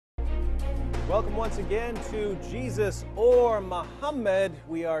Welcome once again to Jesus or Muhammad.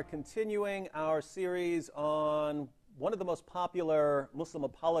 We are continuing our series on one of the most popular Muslim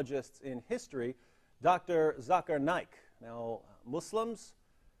apologists in history, Dr. Zakir Naik. Now, Muslims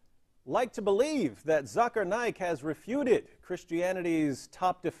like to believe that Zakir Naik has refuted Christianity's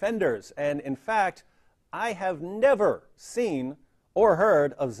top defenders, and in fact, I have never seen or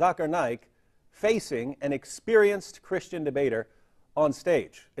heard of Zakir Naik facing an experienced Christian debater on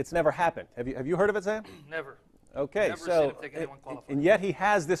stage. It's never happened. Have you heard of it, Sam? Never. Okay, Never so, seen him take anyone qualified. and yet he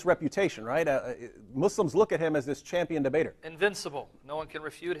has this reputation, right? Muslims look at him as this champion debater. Invincible. No one can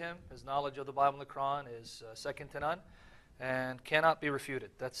refute him. His knowledge of the Bible and the Quran is second to none and cannot be refuted.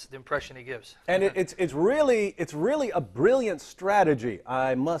 That's the impression he gives. And it's really a brilliant strategy,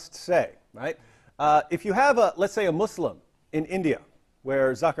 I must say, right? If you have, let's say, a Muslim in India,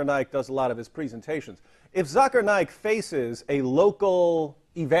 where Zakir Naik does a lot of his presentations, if Zakir Naik faces a local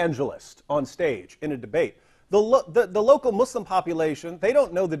evangelist on stage in a debate, the local Muslim population, they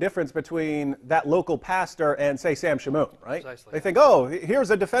don't know the difference between that local pastor and, say, Sam Shamoun, right? Precisely, they think, oh, here's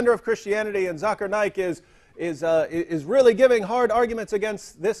a defender of Christianity, and Zakir Naik is really giving hard arguments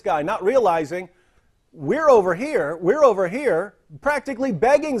against this guy, not realizing we're over here practically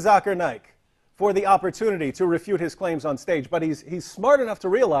begging Zakir Naik for the opportunity to refute his claims on stage. But he's smart enough to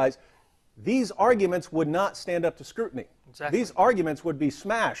realize these arguments would not stand up to scrutiny. Exactly. These arguments would be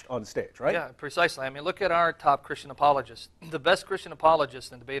smashed on stage, right? Yeah, precisely. I mean, look at our top Christian apologists. The best Christian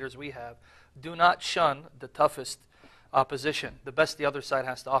apologists and debaters we have do not shun the toughest opposition, the best the other side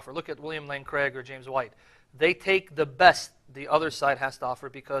has to offer. Look at William Lane Craig or James White. They take the best the other side has to offer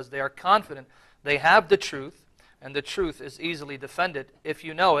because they are confident they have the truth, and the truth is easily defended if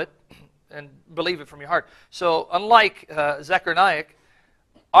you know it and believe it from your heart. So unlike Zakir Naik,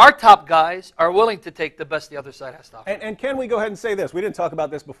 our top guys are willing to take the best the other side has to offer. And can we go ahead and say this? We didn't talk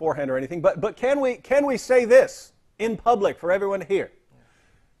about this beforehand or anything, but can we say this in public for everyone to hear?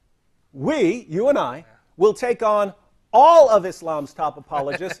 We, you and I, will take on all of Islam's top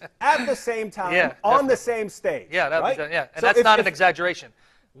apologists at the same time, on the same stage. Yeah, right? And so that's not an exaggeration.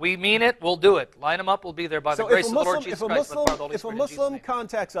 We mean it, we'll do it. Line them up, we'll be there by the grace of the Lord Jesus Christ. If a Muslim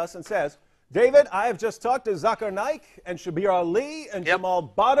contacts us and says, David, I have just talked to Zakir Naik and Shabir Ali and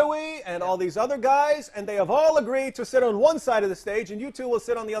Jamal Badawi and all these other guys, and they have all agreed to sit on one side of the stage, and you two will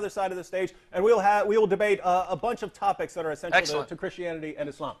sit on the other side of the stage, and we will debate a bunch of topics that are essential to Christianity and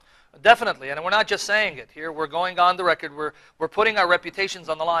Islam. Definitely, and we're not just saying it here. We're going on the record. We're putting our reputations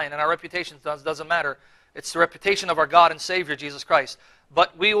on the line, and our reputations doesn't matter. It's the reputation of our God and Savior, Jesus Christ.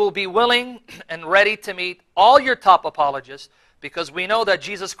 But we will be willing and ready to meet all your top apologists, because we know that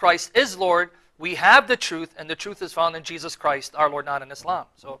Jesus Christ is Lord, we have the truth, and the truth is found in Jesus Christ, our Lord, not in Islam.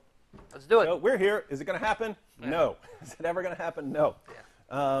 So, let's do it. So we're here. Is it going to happen? Yeah. No. Is it ever going to happen? No.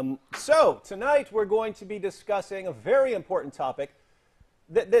 Yeah. So, tonight we're going to be discussing a very important topic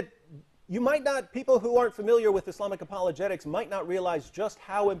that you might not, people who aren't familiar with Islamic apologetics might not realize just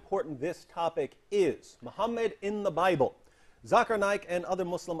how important this topic is. Muhammad in the Bible. Zakir Naik and other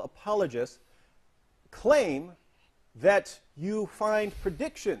Muslim apologists claim that you find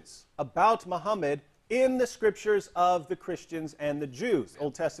predictions about Muhammad in the scriptures of the Christians and the Jews,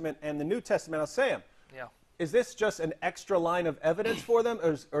 Old Testament and the New Testament. Now, Sam, is this just an extra line of evidence for them,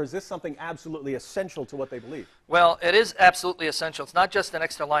 or is this something absolutely essential to what they believe? Well, it is absolutely essential. It's not just an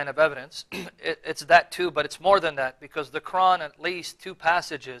extra line of evidence. It's that too, but it's more than that, because the Quran, at least two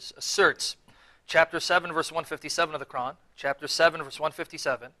passages, asserts chapter 7, verse 157 of the Quran, chapter 7, verse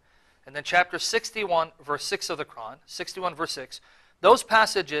 157, and then chapter 61, verse 6 of the Quran, 61, verse 6, those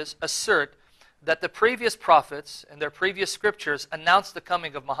passages assert that the previous prophets and their previous scriptures announced the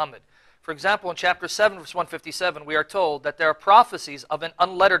coming of Muhammad. For example, in chapter 7, verse 157, we are told that there are prophecies of an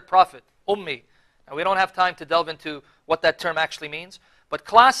unlettered prophet, Ummi. Now, we don't have time to delve into what that term actually means, but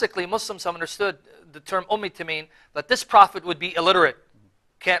classically, Muslims have understood the term Ummi to mean that this prophet would be illiterate,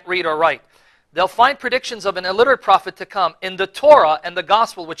 can't read or write. They'll find predictions of an illiterate prophet to come in the Torah and the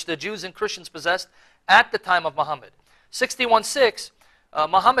Gospel, which the Jews and Christians possessed at the time of Muhammad. 61:6,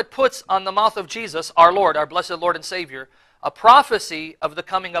 Muhammad puts on the mouth of Jesus, our Lord, our blessed Lord and Savior, a prophecy of the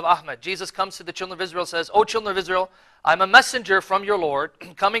coming of Ahmed. Jesus comes to the children of Israel and says, O children of Israel, I'm a messenger from your Lord,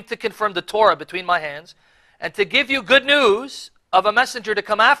 coming to confirm the Torah between my hands, and to give you good news of a messenger to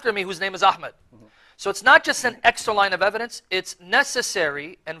come after me whose name is Ahmed. So it's not just an extra line of evidence, it's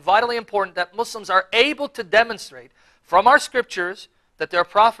necessary and vitally important that Muslims are able to demonstrate from our scriptures that there are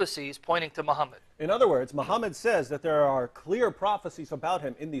prophecies pointing to Muhammad. In other words, Muhammad says that there are clear prophecies about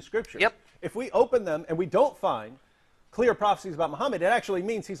him in these scriptures. Yep. If we open them and we don't find clear prophecies about Muhammad, it actually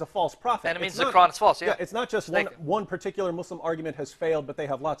means he's a false prophet. And it means the Quran is false, yeah. It's not just one particular Muslim argument has failed, but they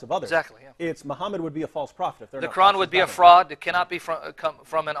have lots of others. Exactly, yeah. It's Muhammad would be a false prophet if they're The not Quran would be a fraud. It cannot be come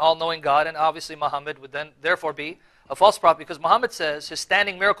from an all-knowing God, and obviously Muhammad would then therefore be a false prophet, because Muhammad says his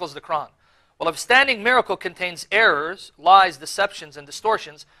standing miracle is the Quran. Well, if standing miracle contains errors, lies, deceptions, and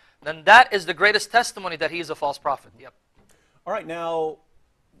distortions, then that is the greatest testimony that he is a false prophet. Yep. All right, now,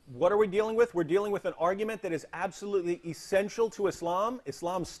 what are we dealing with? We're dealing with an argument that is absolutely essential to Islam.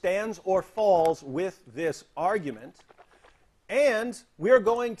 Islam stands or falls with this argument. And we are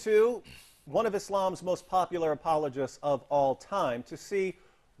going to one of Islam's most popular apologists of all time to see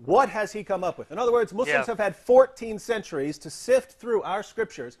what has he come up with. In other words, Muslims have had 14 centuries to sift through our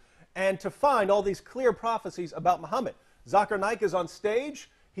scriptures and to find all these clear prophecies about Muhammad. Zakir Naik is on stage.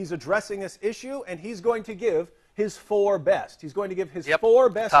 He's addressing this issue, and he's going to give his four best. He's going to give his four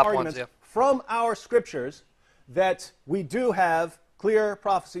best arguments from our scriptures that we do have clear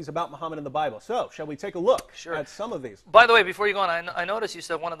prophecies about Muhammad in the Bible. So, shall we take a look at some of these? By the way, before you go on, I noticed you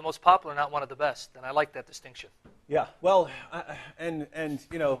said one of the most popular, not one of the best, and I like that distinction. Yeah, well, and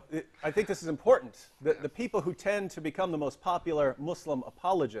you know, I think this is important. The people who tend to become the most popular Muslim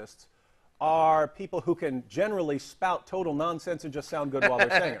apologists are people who can generally spout total nonsense and just sound good while they're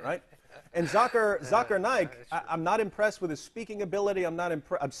saying it, right? And Zakir Naik, I'm not impressed with his speaking ability. I'm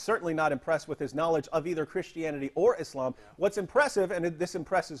certainly not impressed with his knowledge of either Christianity or Islam. What's impressive, and this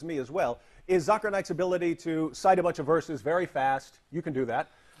impresses me as well, is Zakir Naik's ability to cite a bunch of verses very fast. You can do that.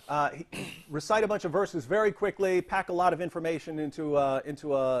 Recite a bunch of verses very quickly, pack a lot of information into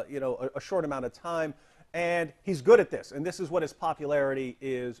a short amount of time. And he's good at this, and this is what his popularity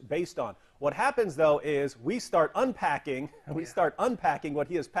is based on. What happens, though, is we start unpacking what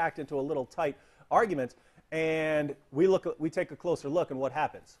he has packed into a little tight argument, and we take a closer look, and what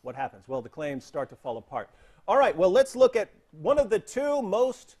happens? What happens? Well, the claims start to fall apart. All right, well, let's look at one of the two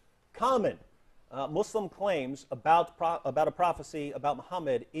most common Muslim claims about a prophecy about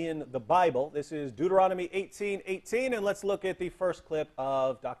Muhammad in the Bible. This is Deuteronomy 18:18, and let's look at the first clip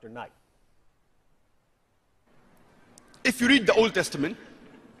of Dr. Naik. If you read the Old Testament,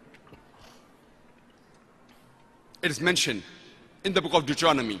 it is mentioned in the book of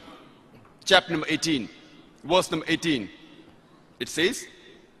Deuteronomy, chapter number 18, verse number 18. It says,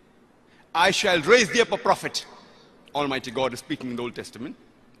 I shall raise thee up a prophet. Almighty God is speaking in the Old Testament,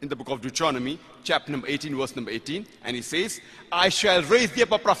 in the book of Deuteronomy, chapter number 18, verse number 18. And he says, I shall raise thee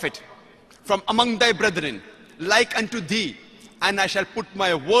up a prophet from among thy brethren, like unto thee, and I shall put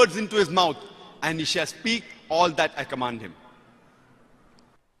my words into his mouth, and he shall speak all that I command him.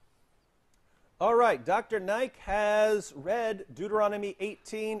 All right, Dr. Naik has read Deuteronomy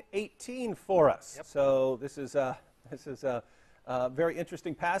 18:18 for us. Yep. So this is a very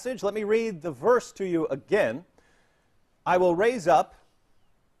interesting passage. Let me read the verse to you again. I will raise up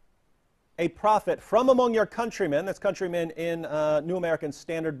a prophet from among your countrymen. That's countrymen in New American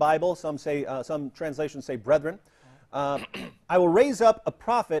Standard Bible. Some translations say brethren. I will raise up a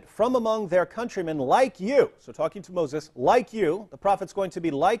prophet from among their countrymen like you. So talking to Moses, like you. The prophet's going to be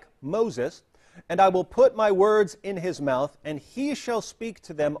like Moses. And I will put my words in his mouth, and he shall speak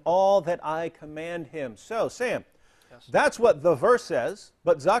to them all that I command him. So, Sam, that's what the verse says.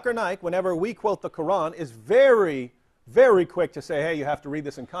 But Zakir Naik, whenever we quote the Quran, is very, very quick to say, hey, you have to read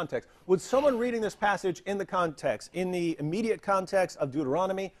this in context. Would someone reading this passage in the context, in the immediate context of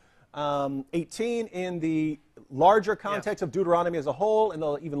Deuteronomy 18, in the larger context of Deuteronomy as a whole, in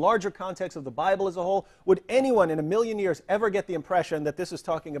the even larger context of the Bible as a whole, would anyone in a million years ever get the impression that this is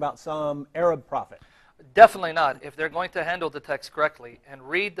talking about some Arab prophet? Definitely not. If they're going to handle the text correctly and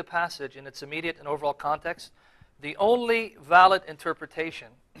read the passage in its immediate and overall context, the only valid interpretation,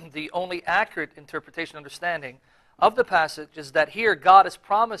 the only accurate interpretation, understanding of the passage is that here God is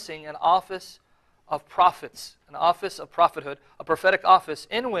promising an office of prophets, an office of prophethood, a prophetic office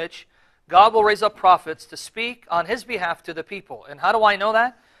in which God will raise up prophets to speak on his behalf to the people. And how do I know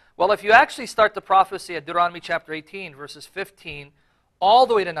that? Well, if you actually start the prophecy at Deuteronomy chapter 18, verses 15, all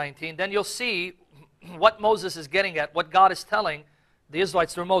the way to 19, then you'll see what Moses is getting at, what God is telling the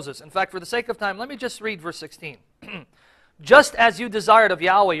Israelites through Moses. In fact, for the sake of time, let me just read verse 16. Just as you desired of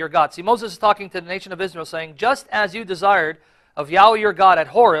Yahweh your God. See, Moses is talking to the nation of Israel saying, just as you desired of Yahweh your God at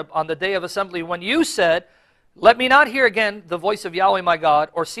Horeb on the day of assembly, when you said, let me not hear again the voice of Yahweh my God,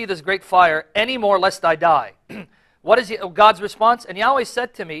 or see this great fire any more, lest I die. What is God's response? And Yahweh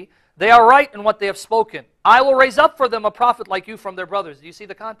said to me, they are right in what they have spoken. I will raise up for them a prophet like you from their brothers. Do you see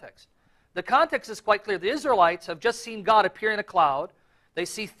the context? The context is quite clear. The Israelites have just seen God appear in a cloud. They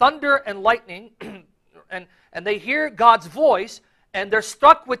see thunder and lightning, and they hear God's voice, And they're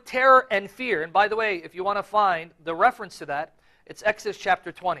struck with terror and fear. And by the way, if you want to find the reference to that, it's Exodus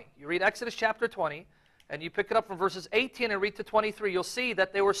chapter 20. You read Exodus chapter 20, and you pick it up from verses 18 and read to 23. You'll see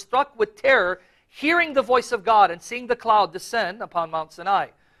that they were struck with terror, hearing the voice of God and seeing the cloud descend upon Mount Sinai.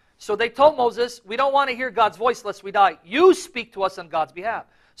 So they told Moses, we don't want to hear God's voice lest we die. You speak to us on God's behalf.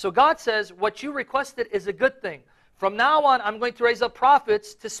 So God says, what you requested is a good thing. From now on, I'm going to raise up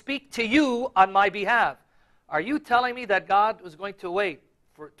prophets to speak to you on my behalf. Are you telling me that God was going to wait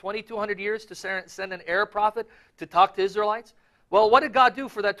for 2,200 years to send an air prophet to talk to Israelites? Well, what did God do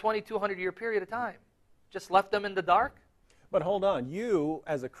for that 2,200-year period of time? Just left them in the dark? But hold on. You,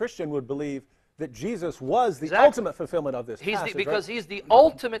 as a Christian, would believe that Jesus was the ultimate fulfillment of this passage, because right? He's the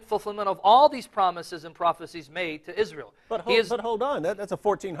ultimate fulfillment of all these promises and prophecies made to Israel. But hold on. That's a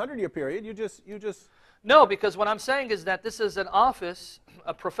 1,400-year period. You just... No, because what I'm saying is that this is an office,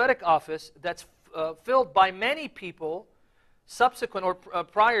 a prophetic office, that's filled by many people subsequent or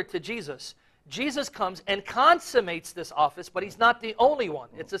prior to Jesus. Jesus comes and consummates this office, but He's not the only one.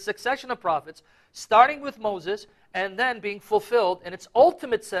 It's a succession of prophets, starting with Moses and then being fulfilled in its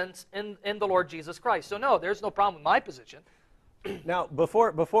ultimate sense in the Lord Jesus Christ. So no, there's no problem with my position. Now,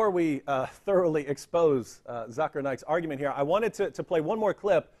 before we thoroughly expose Zakir Naik's argument here, I wanted to play one more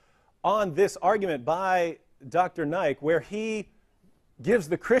clip on this argument by Dr. Naik, where he gives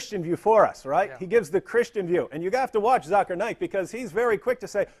the Christian view for us, right? Yeah. He gives the Christian view. And you have to watch Zakir Naik, because he's very quick to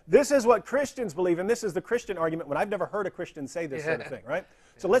say, this is what Christians believe, and this is the Christian argument, when I've never heard a Christian say this sort of thing, right?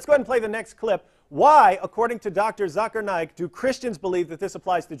 So let's go ahead and play the next clip. Why, according to Dr. Zakir Naik, do Christians believe that this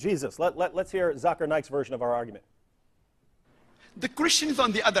applies to Jesus? Let's hear Zakir Naik's version of our argument. The Christians,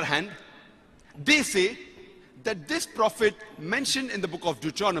 on the other hand, they say that this prophet mentioned in the book of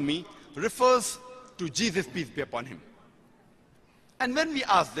Deuteronomy refers to Jesus, peace be upon him. And when we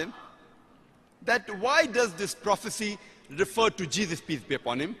ask them that why does this prophecy refer to Jesus, peace be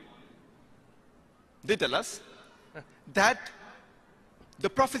upon him, they tell us that the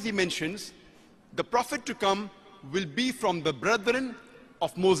prophecy mentions the prophet to come will be from the brethren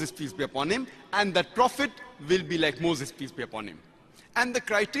of Moses, peace be upon him, and that prophet will be like Moses, peace be upon him. And the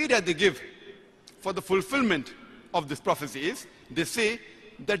criteria they give for the fulfillment of this prophecy is, they say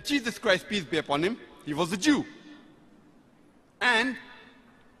that Jesus Christ, peace be upon him, he was a Jew. And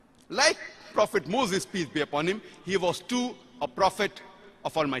like Prophet Moses, peace be upon him, he was too a prophet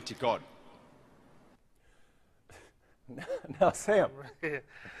of Almighty God. Now, Sam,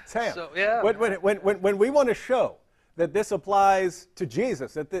 So, yeah. when we want to show that this applies to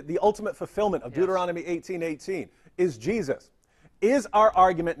Jesus, that the ultimate fulfillment of Deuteronomy 18:18 is Jesus, is our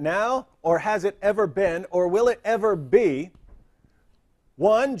argument now, or has it ever been, or will it ever be,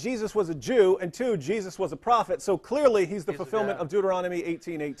 one, Jesus was a Jew, and two, Jesus was a prophet, so clearly he's the fulfillment of Deuteronomy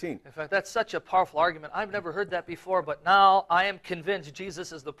 18:18. In fact, that's such a powerful argument. I've never heard that before, but now I am convinced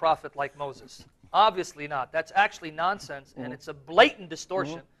Jesus is the prophet like Moses. Obviously not. That's actually nonsense, and it's a blatant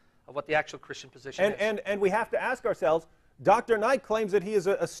distortion of what the actual Christian position is. And we have to ask ourselves, Dr. Naik claims that he is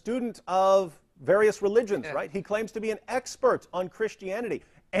a student of various religions, right? He claims to be an expert on Christianity.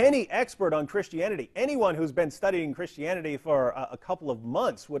 Any expert on Christianity, anyone who's been studying Christianity for a couple of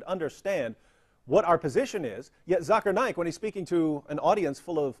months would understand what our position is. Yet Zakir Naik, when he's speaking to an audience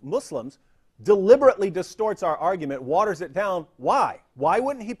full of Muslims, deliberately distorts our argument, waters it down. Why? Why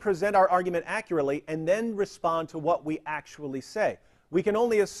wouldn't he present our argument accurately and then respond to what we actually say? We can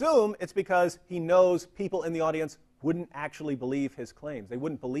only assume it's because he knows people in the audience wouldn't actually believe his claims. They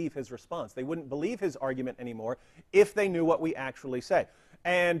wouldn't believe his response. They wouldn't believe his argument anymore if they knew what we actually say.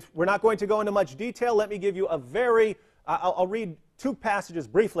 And we're not going to go into much detail. Let me give you a very, I'll read two passages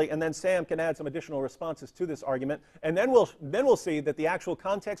briefly, and then Sam can add some additional responses to this argument. And then we'll see that the actual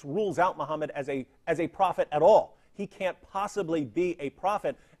context rules out Muhammad as a prophet at all. He can't possibly be a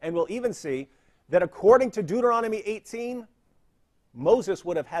prophet. And we'll even see that according to Deuteronomy 18, Moses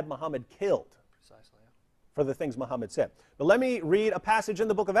would have had Muhammad killed for the things Muhammad said. But let me read a passage in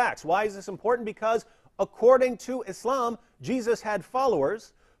the book of Acts. Why is this important? Because according to Islam, Jesus had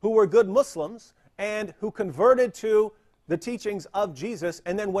followers who were good Muslims and who converted to the teachings of Jesus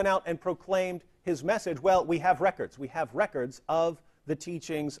and then went out and proclaimed his message. Well, we have records. We have records of the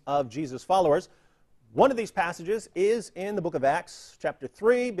teachings of Jesus' followers. One of these passages is in the book of Acts, chapter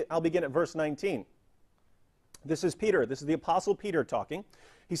 3. I'll begin at verse 19. This is Peter. This is the Apostle Peter talking.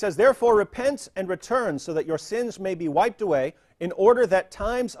 He says, "Therefore repent and return so that your sins may be wiped away, in order that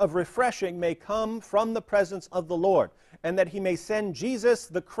times of refreshing may come from the presence of the Lord, and that he may send Jesus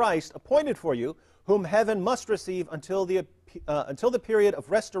the Christ appointed for you, whom heaven must receive until the period of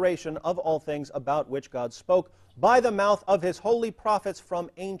restoration of all things about which God spoke by the mouth of his holy prophets from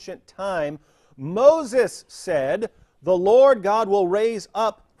ancient time. Moses said, the Lord God will raise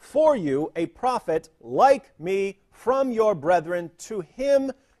up for you a prophet like me from your brethren. To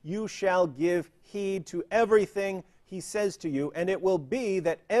him you shall give heed to everything he says to you, and it will be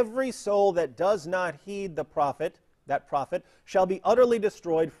that every soul that does not heed the prophet, that prophet, shall be utterly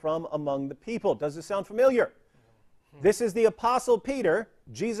destroyed from among the people. Does this sound familiar? This is the Apostle Peter,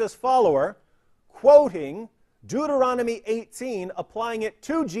 Jesus' follower, quoting Deuteronomy 18, applying it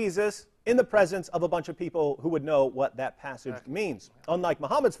to Jesus in the presence of a bunch of people who would know what that passage means, unlike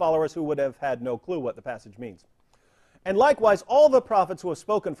Muhammad's followers who would have had no clue what the passage means. And likewise, all the prophets who have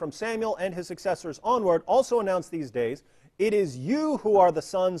spoken from Samuel and his successors onward also announce these days, it is you who are the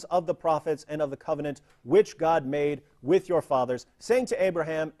sons of the prophets and of the covenant which God made with your fathers, saying to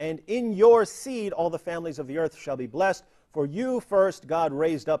Abraham, and in your seed all the families of the earth shall be blessed. For you first God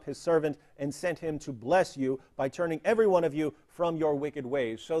raised up his servant and sent him to bless you by turning every one of you from your wicked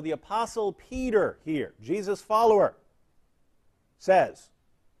ways. So the Apostle Peter here, Jesus' follower, says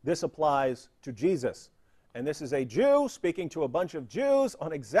this applies to Jesus. And this is a Jew speaking to a bunch of Jews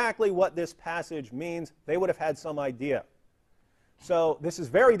on exactly what this passage means. They would have had some idea. So this is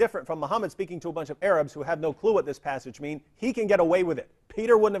very different from Muhammad speaking to a bunch of Arabs who have no clue what this passage means. He can get away with it.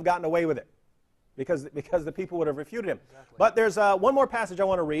 Peter wouldn't have gotten away with it because the people would have refuted him. Exactly. But there's one more passage I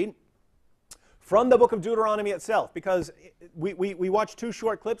want to read from the book of Deuteronomy itself, because we watched two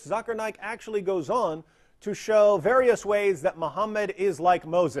short clips. Zakir Naik actually goes on to show various ways that Muhammad is like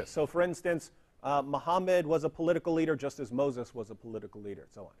Moses. So for instance, Muhammad was a political leader just as Moses was a political leader,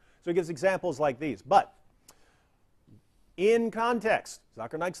 and so on. So he gives examples like these. But in context,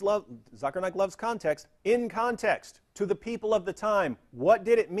 Zakir Naik loves context. In context, to the people of the time, what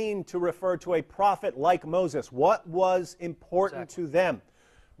did it mean to refer to a prophet like Moses? What was important to them?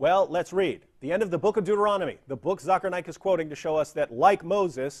 Well, let's read. The end of the book of Deuteronomy, the book Zakir Naik is quoting to show us that like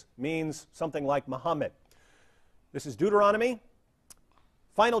Moses means something like Muhammad. This is Deuteronomy,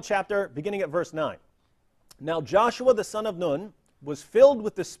 final chapter, beginning at verse 9. Now Joshua the son of Nun was filled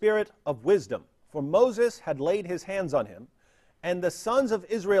with the spirit of wisdom, for Moses had laid his hands on him, and the sons of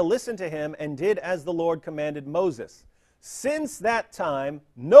Israel listened to him and did as the Lord commanded Moses. Since that time,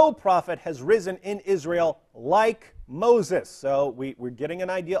 no prophet has risen in Israel like Moses. So we're getting an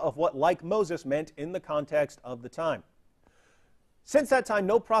idea of what like Moses meant in the context of the time. Since that time,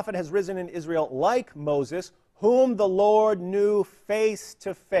 no prophet has risen in Israel like Moses, whom the Lord knew face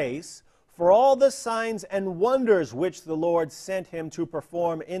to face, for all the signs and wonders which the Lord sent him to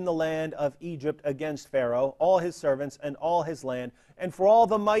perform in the land of Egypt against Pharaoh, all his servants, and all his land, and for all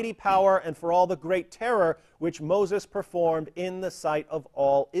the mighty power and for all the great terror which Moses performed in the sight of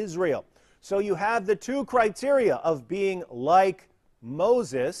all Israel. So you have the two criteria of being like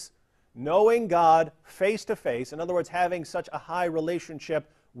Moses, knowing God face to face, in other words, having such a high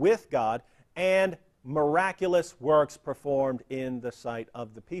relationship with God, and miraculous works performed in the sight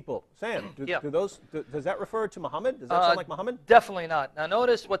of the people. Sam, does that refer to Muhammad? Does that sound like Muhammad? Definitely not. Now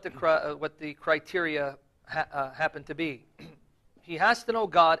notice what the criteria happen to be. He has to know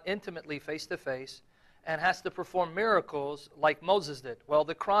God intimately face to face and has to perform miracles like Moses did. Well,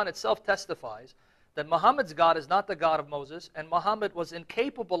 the Quran itself testifies that Muhammad's God is not the God of Moses, and Muhammad was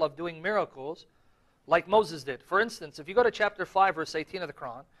incapable of doing miracles like Moses did. For instance, if you go to chapter 5, verse 18 of the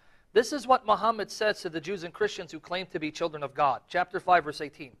Quran, this is what Muhammad says to the Jews and Christians who claim to be children of God. Chapter 5, verse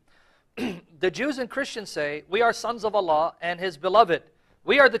 18. The Jews and Christians say, we are sons of Allah and His beloved.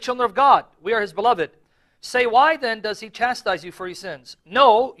 We are the children of God. We are His beloved. Say, why then does He chastise you for your sins?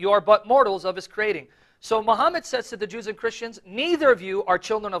 No, you are but mortals of His creating. So Muhammad says to the Jews and Christians, neither of you are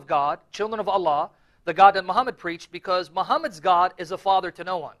children of God, children of Allah, the God that Muhammad preached, because Muhammad's God is a father to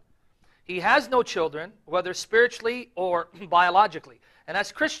no one. He has no children, whether spiritually or biologically. And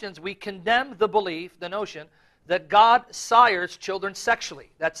as Christians, we condemn the belief, the notion, that God sires children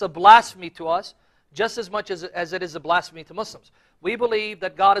sexually. That's a blasphemy to us, just as much as it is a blasphemy to Muslims. We believe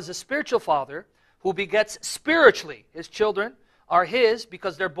that God is a spiritual father who begets spiritually. His children are His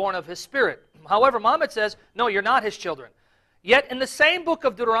because they're born of His Spirit. However, Muhammad says, no, you're not His children. Yet in the same book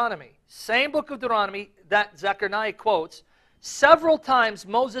of Deuteronomy that Zakir Naik quotes, several times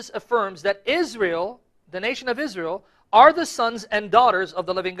Moses affirms that Israel, the nation of Israel, are the sons and daughters of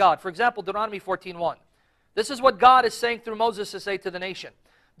the living God. For example, Deuteronomy 14:1. This is what God is saying through Moses to say to the nation.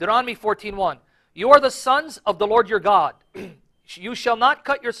 Deuteronomy 14:1. You are the sons of the Lord your God. You shall not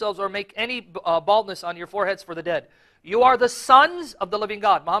cut yourselves or make any baldness on your foreheads for the dead. You are the sons of the living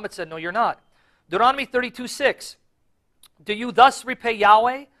God. Muhammad said, no, you're not. Deuteronomy 32:6. Do you thus repay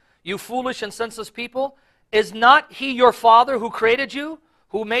Yahweh, you foolish and senseless people? Is not He your Father who created you,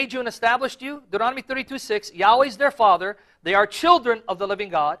 who made you and established you? Deuteronomy 32:6, Yahweh is their Father. They are children of the living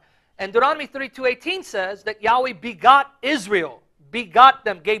God. And Deuteronomy 32:18 says that Yahweh begot Israel, begot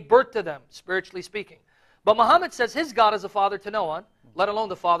them, gave birth to them, spiritually speaking. But Muhammad says his God is a father to no one, let alone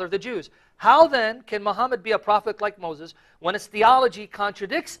the father of the Jews. How then can Muhammad be a prophet like Moses when his theology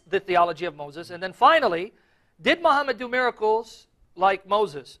contradicts the theology of Moses? And then finally, did Muhammad do miracles like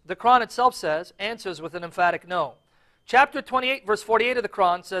Moses? The Quran itself says, answers with an emphatic no. Chapter 28, verse 48 of the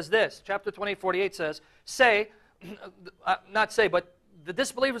Quran says this. Chapter 28, 48 says, but the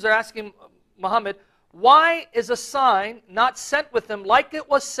disbelievers are asking Muhammad, why is a sign not sent with him like it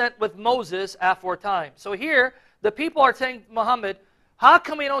was sent with Moses aforetime? So here, the people are saying, Muhammad, how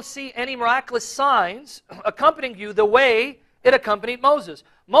come we don't see any miraculous signs accompanying you the way it accompanied Moses?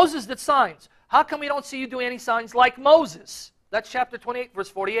 Moses did signs. How come we don't see you doing any signs like Moses? That's chapter 28, verse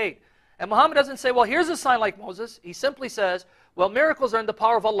 48. And Muhammad doesn't say, well, here's a sign like Moses. He simply says, well, miracles are in the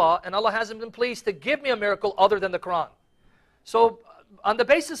power of Allah, and Allah hasn't been pleased to give me a miracle other than the Quran. So on the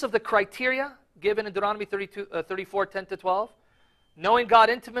basis of the criteria given in Deuteronomy 34, 10 to 12, knowing God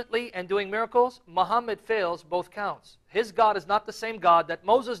intimately and doing miracles, Muhammad fails both counts. His God is not the same God that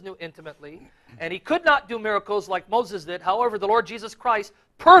Moses knew intimately, and he could not do miracles like Moses did. However, the Lord Jesus Christ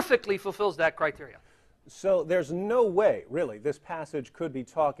perfectly fulfills that criteria. So there's no way, really, this passage could be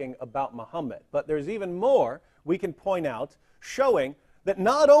talking about Muhammad. But there's even more we can point out showing that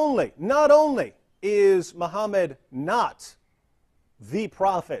not only is Muhammad not the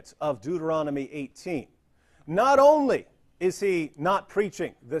prophet of Deuteronomy 18, not only is he not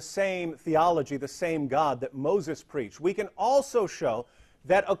preaching the same theology, the same God that Moses preached, we can also show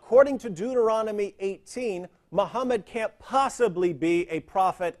that according to Deuteronomy 18, Muhammad can't possibly be a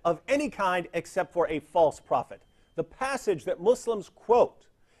prophet of any kind except for a false prophet. The passage that Muslims quote,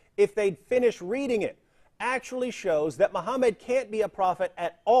 if they'd finish reading it, actually shows that Muhammad can't be a prophet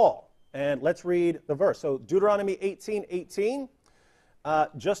at all. And let's read the verse. So Deuteronomy 18:18.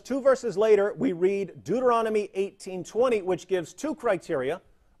 Just two verses later, we read Deuteronomy 18:20, which gives two criteria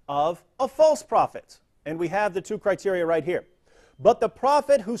of a false prophet. And we have the two criteria right here. But the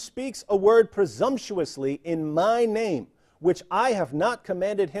prophet who speaks a word presumptuously in my name, which I have not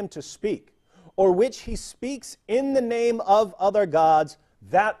commanded him to speak, or which he speaks in the name of other gods,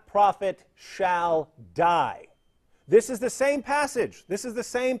 that prophet shall die. This is the same passage. This is the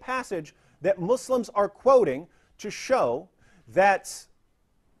same passage that Muslims are quoting to show that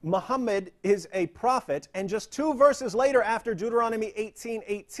Muhammad is a prophet. And just two verses later, after Deuteronomy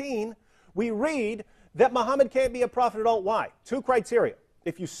 18:18, we read that Muhammad can't be a prophet at all. Why? Two criteria.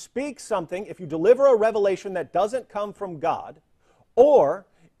 If you speak something, if you deliver a revelation that doesn't come from God, or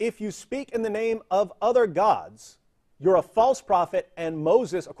if you speak in the name of other gods, you're a false prophet, and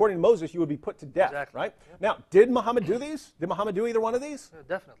Moses, according to Moses, you would be put to death, exactly. Right? Yep. Now, did Muhammad do these? Did Muhammad do either one of these?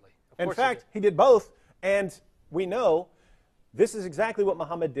 Definitely. In fact, he did both, and we know this is exactly what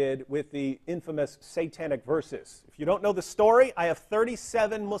Muhammad did with the infamous satanic verses. If you don't know the story, I have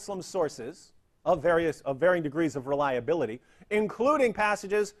 37 Muslim sources of varying degrees of reliability, including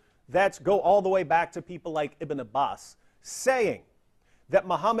passages that go all the way back to people like Ibn Abbas, saying that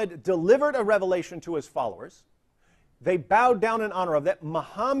Muhammad delivered a revelation to his followers. They bowed down in honor of that.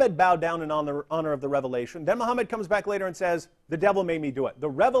 Muhammad bowed down in honor of the revelation. Then Muhammad comes back later and says, the devil made me do it. The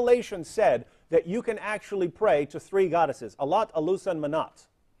revelation said that you can actually pray to three goddesses, Alat, Alusa, and Manat.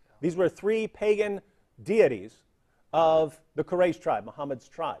 These were three pagan deities of the Quraysh tribe, Muhammad's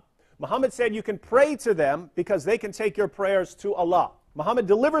tribe. Muhammad said you can pray to them because they can take your prayers to Allah. Muhammad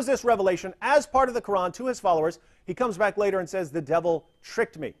delivers this revelation as part of the Quran to his followers. He comes back later and says, the devil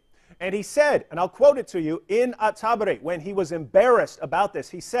tricked me. And he said, and I'll quote it to you, in At-Tabari, when he was embarrassed about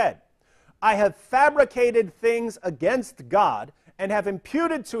this, he said, I have fabricated things against God and have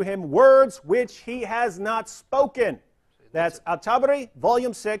imputed to him words which he has not spoken. That's At-Tabari,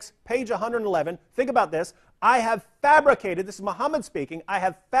 volume 6, page 111. Think about this. I have fabricated, this is Muhammad speaking, I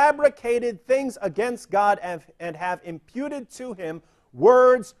have fabricated things against God and have imputed to him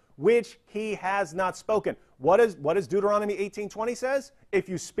words which he has not spoken. What is Deuteronomy 18:20 says? If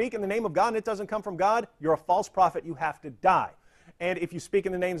you speak in the name of God and it doesn't come from God, you're a false prophet, you have to die. And if you speak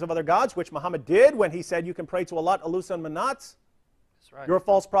in the names of other gods, which Muhammad did when he said you can pray to Allah, Alusa, and Manat, right, you're a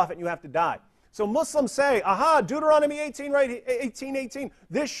false prophet and you have to die. So Muslims say, aha, Deuteronomy 18:18,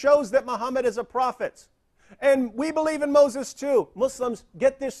 this shows that Muhammad is a prophet. And we believe in Moses too. Muslims,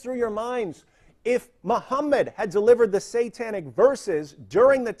 get this through your minds. If Muhammad had delivered the satanic verses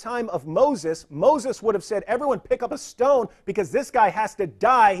during the time of Moses, Moses would have said, everyone pick up a stone because this guy has to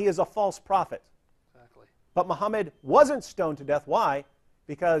die. He is a false prophet. Exactly. But Muhammad wasn't stoned to death. Why?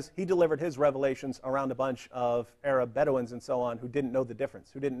 Because he delivered his revelations around a bunch of Arab Bedouins and so on who didn't know the difference,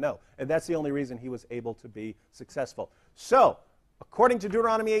 who didn't know. And that's the only reason he was able to be successful. So, According to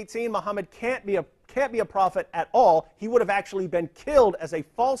Deuteronomy 18, Muhammad can't be a prophet at all. He would have actually been killed as a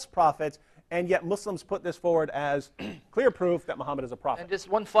false prophet, and yet Muslims put this forward as clear proof that Muhammad is a prophet. And just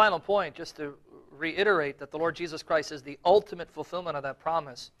one final point, just to reiterate that the Lord Jesus Christ is the ultimate fulfillment of that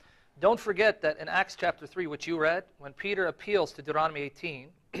promise. Don't forget that in Acts chapter 3, which you read, when Peter appeals to Deuteronomy 18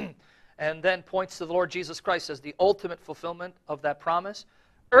 and then points to the Lord Jesus Christ as the ultimate fulfillment of that promise,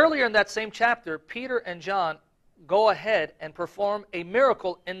 earlier in that same chapter, Peter and John go ahead and perform a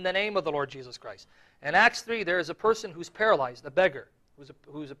miracle in the name of the Lord Jesus Christ. In Acts 3, there is a person who's paralyzed, a beggar,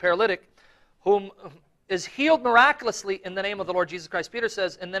 who's a paralytic, whom is healed miraculously in the name of the Lord Jesus Christ. Peter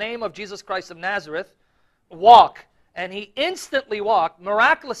says, in the name of Jesus Christ of Nazareth, walk. And he instantly walked,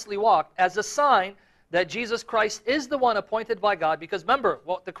 miraculously walked, as a sign that Jesus Christ is the one appointed by God. Because remember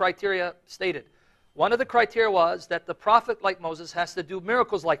what the criteria stated. One of the criteria was that the prophet like Moses has to do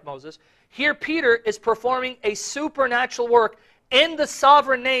miracles like Moses. Here Peter is performing a supernatural work in the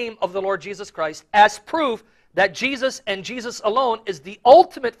sovereign name of the Lord Jesus Christ as proof that Jesus and Jesus alone is the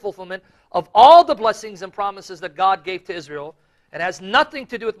ultimate fulfillment of all the blessings and promises that God gave to Israel. It has nothing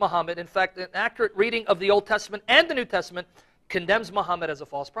to do with Muhammad. In fact, an accurate reading of the Old Testament and the New Testament condemns Muhammad as a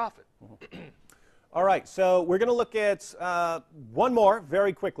false prophet. All right, so we're going to look at one more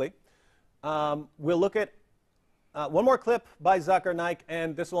very quickly. We'll look at one more clip by Zakir Naik,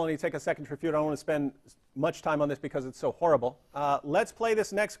 and this will only take a second to refute. I don't want to spend much time on this because it's so horrible. Let's play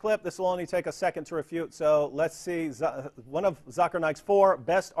this next clip. This will only take a second to refute. So let's see one of Zakir Naik's 4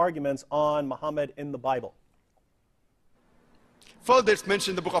 best arguments on Muhammad in the Bible. Further, it's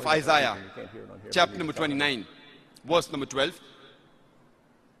mentioned in the book of Isaiah, chapter number 29, verse number 12.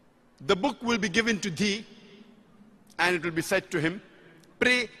 The book will be given to thee, and it will be said to him,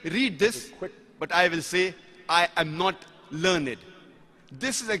 pray, read this, but I will say, I am not learned.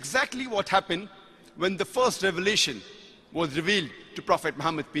 This is exactly what happened when the first revelation was revealed to Prophet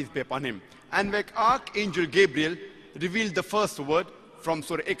Muhammad, peace be upon him. And when Archangel Gabriel revealed the first word from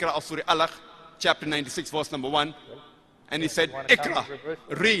Surah Iqra of Surah Alaq, chapter 96, verse number 1, and he said, Iqra,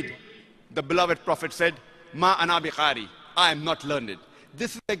 read. The beloved Prophet said, Ma ana biqari, I am not learned.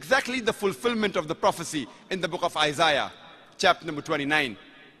 This is exactly the fulfillment of the prophecy in the book of Isaiah, chapter number 29,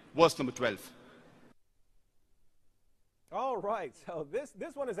 verse number 12. All right, so this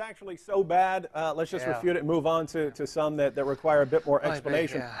one is actually so bad. Let's just refute it and move on to some that require a bit more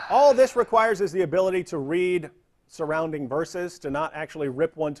explanation. All this requires is the ability to read surrounding verses, to not actually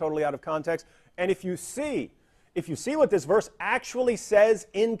rip one totally out of context. And if you see what this verse actually says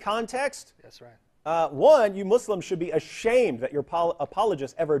in context, that's right. One, you Muslims should be ashamed that your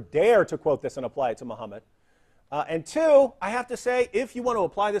apologists ever dare to quote this and apply it to Muhammad. And 2, I have to say, if you want to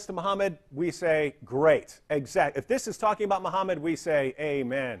apply this to Muhammad, we say, great. If this is talking about Muhammad, we say,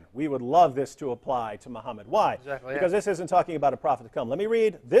 amen. We would love this to apply to Muhammad. Why? Exactly, because this isn't talking about a prophet to come. Let me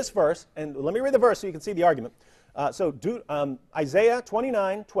read this verse, and let me read the verse so you can see the argument. Isaiah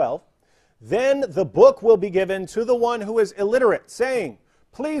 29:12. Then the book will be given to the one who is illiterate, saying,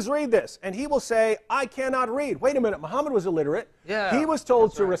 please read this. And he will say, I cannot read. Wait a minute, Muhammad was illiterate. Yeah, he was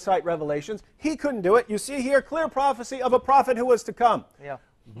told to recite Revelations. He couldn't do it. You see here, clear prophecy of a prophet who was to come. Yeah.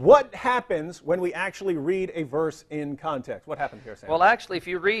 What happens when we actually read a verse in context? What happens here, Sam? Well, actually, if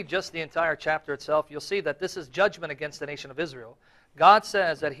you read just the entire chapter itself, you'll see that this is judgment against the nation of Israel. God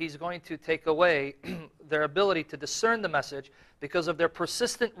says that He's going to take away their ability to discern the message because of their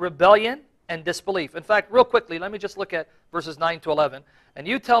persistent rebellion and disbelief. In fact, real quickly, let me just look at verses 9 to 11, and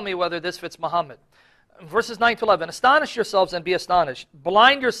you tell me whether this fits Muhammad. Verses 9 to 11, astonish yourselves and be astonished.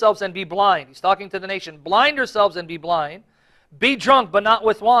 Blind yourselves and be blind. He's talking to the nation. Blind yourselves and be blind. Be drunk, but not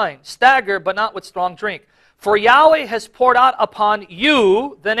with wine. Stagger, but not with strong drink. For Yahweh has poured out upon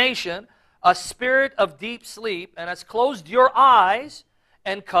you, the nation, a spirit of deep sleep, and has closed your eyes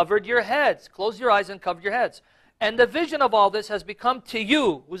and covered your heads. Close your eyes and cover your heads. And the vision of all this has become to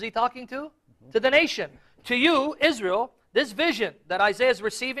you. Who's he talking to? To the nation. To you, Israel, this vision that Isaiah is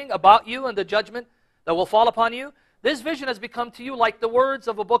receiving about you and the judgment that will fall upon you, this vision has become to you like the words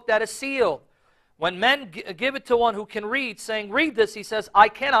of a book that is sealed. When men give it to one who can read, saying, read this, he says, I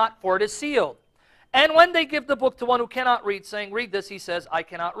cannot, for it is sealed. And when they give the book to one who cannot read, saying, read this, he says, I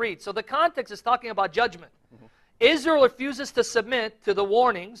cannot read. So the context is talking about judgment. Israel refuses to submit to the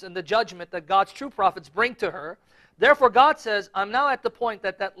warnings and the judgment that God's true prophets bring to her. Therefore, God says, I'm now at the point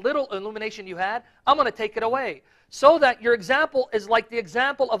that that little illumination you had, I'm going to take it away. So that your example is like the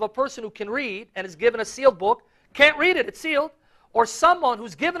example of a person who can read and is given a sealed book, can't read it, it's sealed, or someone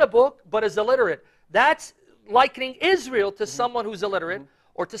who's given a book but is illiterate. That's likening Israel to someone who's illiterate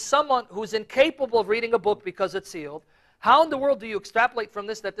or to someone who's incapable of reading a book because it's sealed. How in the world do you extrapolate from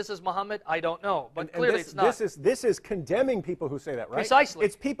this that this is Muhammad? I don't know, but clearly it's not. This is condemning people who say that, right? Precisely.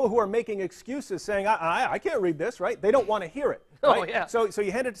 It's people who are making excuses saying, I can't read this, right? They don't want to hear it. Oh, right? yeah. So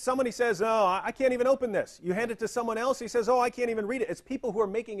you hand it to someone, he says, oh, I can't even open this. You hand it to someone else, he says, oh, I can't even read it. It's people who are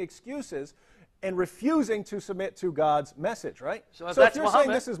making excuses and refusing to submit to God's message, right? So if you're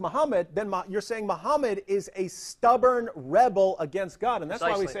saying this is Muhammad, then you're saying Muhammad is a stubborn rebel against God. And that's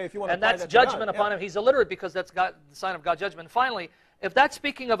Precisely. why we say if you want to apply that to God. And that's judgment upon him. He's illiterate because that's the sign of God's judgment. And finally, if that's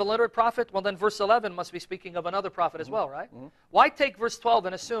speaking of a literate prophet, well then verse 11 must be speaking of another prophet as well, right? Why take verse 12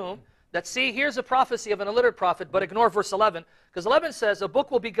 and assume that, see, here's a prophecy of an illiterate prophet, but ignore verse 11? Because 11 says a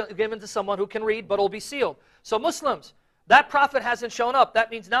book will be given to someone who can read, but it will be sealed. So Muslims, that prophet hasn't shown up.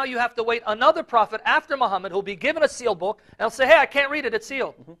 That means now you have to wait another prophet after Muhammad who will be given a sealed book, and he'll say, hey, I can't read it, it's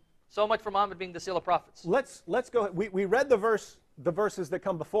sealed. So much for Muhammad being the seal of prophets. Let's go. We read the verses that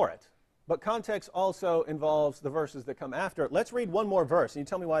come before it, but context also involves the verses that come after it. Let's read one more verse, and you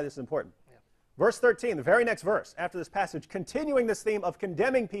tell me why this is important. Yeah. Verse 13, the very next verse after this passage, continuing this theme of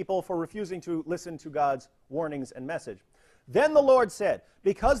condemning people for refusing to listen to God's warnings and message. Then the Lord said,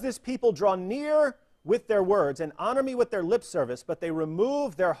 because this people draw near with their words and honor me with their lip service, but they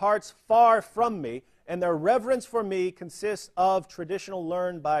remove their hearts far from me, and their reverence for me consists of traditional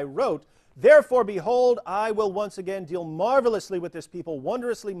learned by rote. Therefore, behold, I will once again deal marvelously with this people,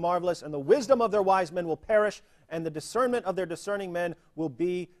 wondrously marvelous, and the wisdom of their wise men will perish, and the discernment of their discerning men will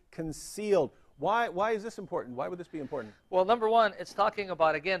be concealed. Why is this important? Why would this be important? Well, number one, it's talking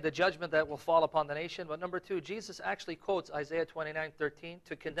about, again, the judgment that will fall upon the nation. But number two, Jesus actually quotes Isaiah 29:13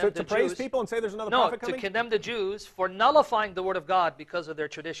 to condemn the Jews. To praise people and say there's another prophet coming? No, to condemn the Jews for nullifying the word of God because of their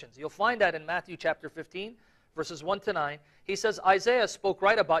traditions. You'll find that in Matthew chapter 15, verses 1 to 9. He says, Isaiah spoke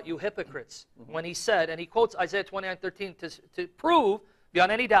right about you hypocrites when he said, and he quotes Isaiah 29:13 to prove,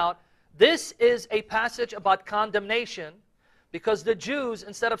 beyond any doubt, this is a passage about condemnation, because the Jews,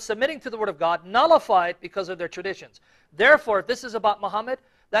 instead of submitting to the word of God, nullify it because of their traditions. Therefore, if this is about Muhammad,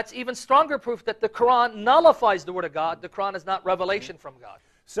 that's even stronger proof that the Quran nullifies the word of God. The Quran is not revelation from God.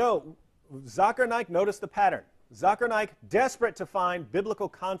 So, Zakir Naik, notice the pattern. Zakir Naik, desperate to find biblical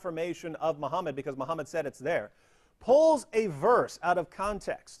confirmation of Muhammad because Muhammad said it's there, pulls a verse out of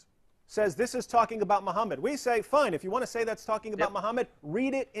context, says this is talking about Muhammad. We say, fine, if you want to say that's talking about Muhammad,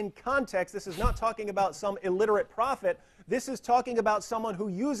 read it in context. This is not talking about some illiterate prophet. This is talking about someone who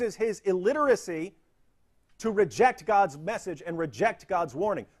uses his illiteracy to reject God's message and reject God's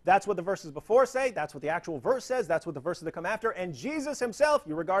warning. That's what the verses before say. That's what the actual verse says. That's what the verses that come after. And Jesus himself,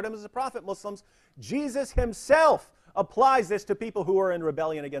 you regard him as a prophet, Muslims, Jesus himself applies this to people who are in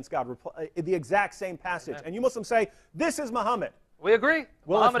rebellion against God. The exact same passage. Amen. And you Muslims say, this is Muhammad. We agree.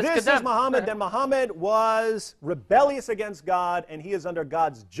 Well, Muhammad if this is Muhammad, then Muhammad was rebellious against God, and he is under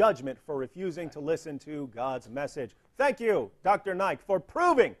God's judgment for refusing to listen to God's message. Thank you, Dr. Naik, for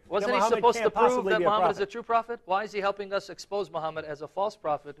proving Wasn't he supposed to prove that Muhammad is a true prophet? Why is he helping us expose Muhammad as a false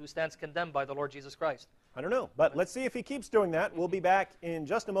prophet who stands condemned by the Lord Jesus Christ? I don't know, but let's see if he keeps doing that. We'll be back in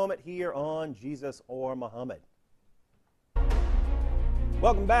just a moment here on Jesus or Muhammad.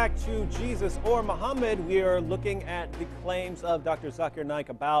 Welcome back to Jesus or Muhammad. We are looking at the claims of Dr. Zakir Naik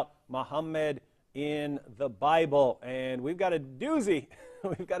about Muhammad in the Bible. And we've got a doozy.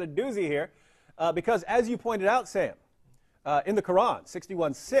 We've got a doozy here. Because as you pointed out, Sam, in the Quran,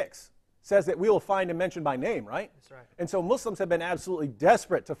 61:6 says that we will find him mentioned by name, right? That's right. And so Muslims have been absolutely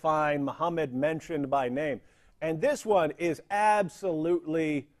desperate to find Muhammad mentioned by name. And this one is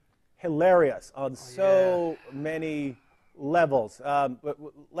absolutely hilarious on so many levels.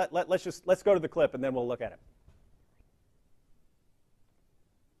 Let's go to the clip and then we'll look at it.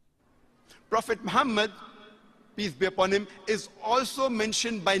 Prophet Muhammad, peace be upon him, is also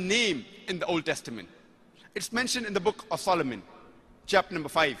mentioned by name in the Old Testament. It's mentioned in the book of Solomon, chapter number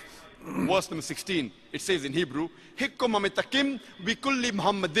 5, verse number 16. It says in Hebrew, Hikkum amitakim bikulli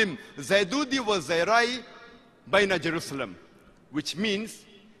Muhammadim zaydudi wa zayrai baina Jerusalem, which means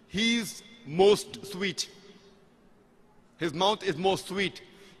he's most sweet. His mouth is most sweet.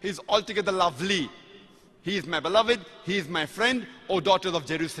 He is altogether lovely. He is my beloved. He is my friend, O daughters of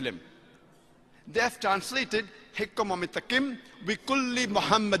Jerusalem. They have translated Hikkum amitakim bikulli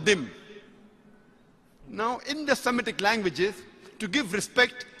Muhammadim. Now, in the Semitic languages, to give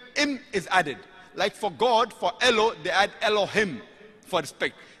respect, im is added. Like for God, for Elo, they add Elohim for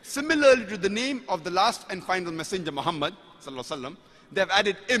respect. Similarly to the name of the last and final messenger, Muhammad, they have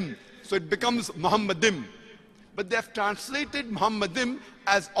added im, so it becomes Muhammadim. But they have translated Muhammadim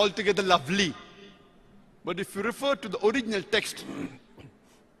as altogether lovely. But if you refer to the original text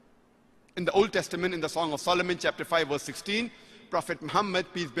in the Old Testament, in the Song of Solomon, chapter 5, verse 16, Prophet Muhammad,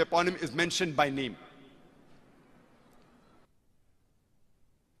 peace be upon him, is mentioned by name.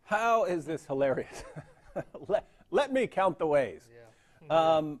 How is this hilarious? let me count the ways.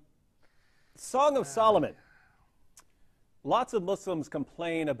 Song of Solomon. Lots of Muslims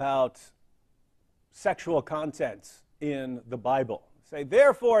complain about sexual content in the Bible. Say,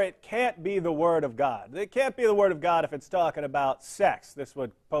 therefore, it can't be the Word of God. It can't be the Word of God if it's talking about sex. This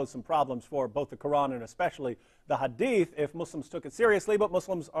would pose some problems for both the Quran and especially the Hadith if Muslims took it seriously, but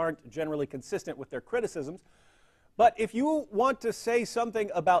Muslims aren't generally consistent with their criticisms. But if you want to say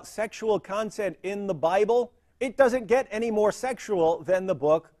something about sexual content in the Bible, it doesn't get any more sexual than the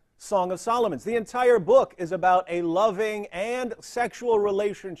book Song of Solomon. The entire book is about a loving and sexual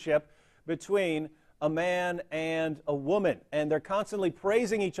relationship between a man and a woman. And they're constantly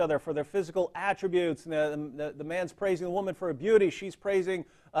praising each other for their physical attributes. The man's praising the woman for her beauty. She's praising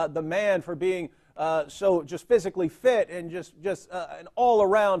the man for being so just physically fit and just an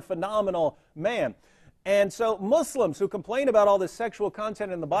all-around phenomenal man. And so Muslims who complain about all this sexual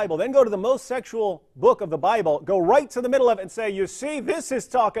content in the Bible then go to the most sexual book of the Bible, go right to the middle of it and say, you see, this is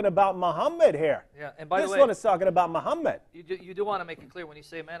talking about Muhammad here. Yeah, and by the way, this one is talking about Muhammad. You do want to make it clear when you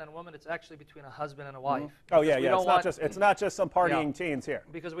say man and woman, it's actually between a husband and a wife. Oh, yeah, yeah. It's not just some partying teens here.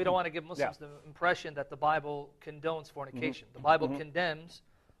 Because we don't want to give Muslims the impression that the Bible condones fornication. The Bible condemns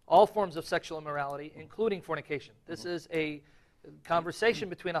all forms of sexual immorality, including fornication. This is a conversation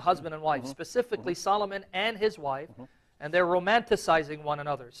between a husband and wife, specifically Solomon and his wife, and they're romanticizing one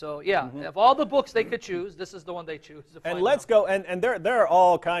another. So yeah, of all the books they could choose, this is the one they choose. And let's go, and there are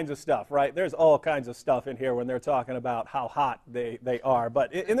all kinds of stuff, right? There's all kinds of stuff in here when they're talking about how hot they are.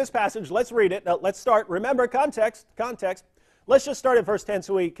 But in this passage, let's read it. Now, let's start. Remember, context. Let's just start at verse 10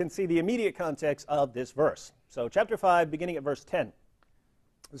 so we can see the immediate context of this verse. So chapter 5, beginning at verse 10.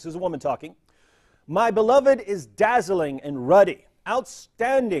 This is a woman talking. My beloved is dazzling and ruddy,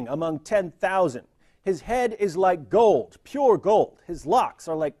 outstanding among 10,000. His head is like gold, pure gold. His locks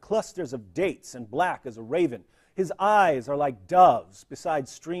are like clusters of dates and black as a raven. His eyes are like doves beside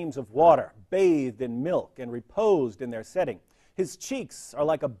streams of water, bathed in milk and reposed in their setting. His cheeks are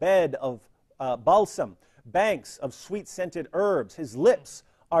like a bed of balsam, banks of sweet-scented herbs. His lips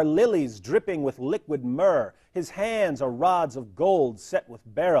are lilies dripping with liquid myrrh. His hands are rods of gold set with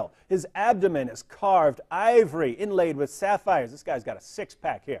beryl. His abdomen is carved ivory inlaid with sapphires. This guy's got a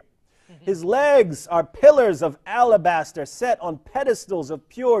six-pack here. His legs are pillars of alabaster set on pedestals of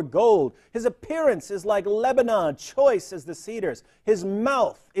pure gold. His appearance is like Lebanon, choice as the cedars. His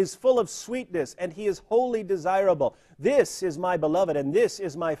mouth is full of sweetness, and he is wholly desirable. This is my beloved, and this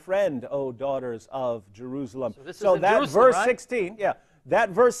is my friend, O daughters of Jerusalem. So that Jerusalem, verse right? 16,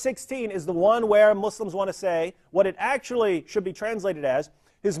 that verse 16 is the one where Muslims want to say what it actually should be translated as,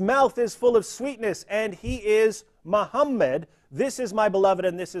 his mouth is full of sweetness, and he is Muhammad. This is my beloved,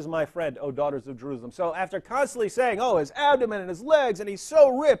 and this is my friend, O daughters of Jerusalem. So after constantly saying, oh, his abdomen and his legs, and he's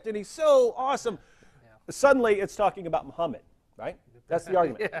so ripped, and he's so awesome, suddenly it's talking about Muhammad, right? That's the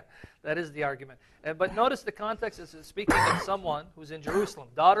argument. Yeah, that is the argument. But notice the context is speaking of someone who's in Jerusalem,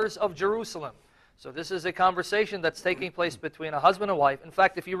 daughters of Jerusalem. So this is a conversation that's taking place between a husband and wife. In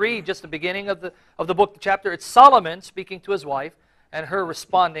fact, if you read just the beginning of the book, the chapter, it's Solomon speaking to his wife and her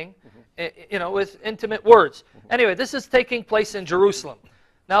responding, with intimate words. Anyway, this is taking place in Jerusalem.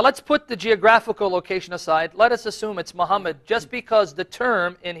 Now let's put the geographical location aside. Let us assume it's Muhammad, just because the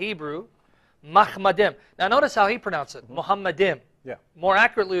term in Hebrew, Mahmadim. Now notice how he pronounced it, Muhammadim. Yeah. More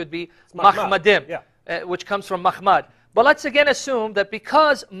accurately would be Mahmadim, which comes from Mahmad. But let's again assume that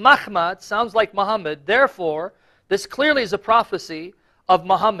because Mahmad sounds like Muhammad, therefore, this clearly is a prophecy of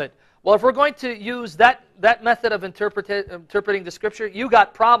Muhammad. Well, if we're going to use that method of interpreting the scripture, you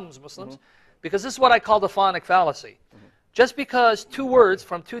got problems, Muslims, because this is what I call the phonic fallacy. Just because two words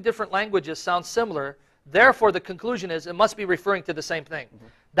from two different languages sound similar, therefore the conclusion is it must be referring to the same thing.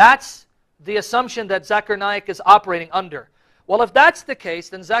 That's the assumption that Zakir Naik is operating under. Well, if that's the case,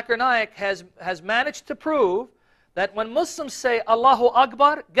 then Zakir Naik has managed to prove that when Muslims say Allahu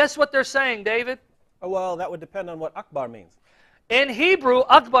Akbar, guess what they're saying, David? Oh, well, that would depend on what Akbar means. In Hebrew,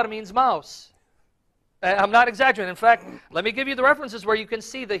 Akbar means mouse. I'm not exaggerating. In fact, let me give you the references where you can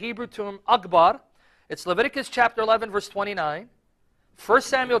see the Hebrew term Akbar. It's Leviticus chapter 11, verse 29, 1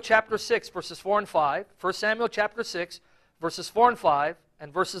 Samuel chapter 6, verses 4 and 5, 1 Samuel chapter 6, verses 4 and 5,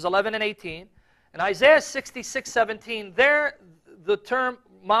 and verses 11 and 18. And Isaiah 66, 17, there the term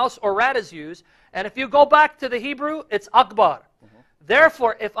mouse or rat is used. And if you go back to the Hebrew, it's Akbar.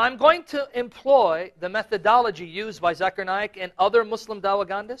 Therefore, if I'm going to employ the methodology used by Zakir Naik and other Muslim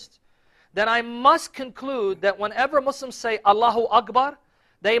Dawagandists, then I must conclude that whenever Muslims say Allahu Akbar,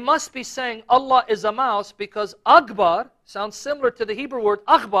 they must be saying Allah is a mouse, because Akbar sounds similar to the Hebrew word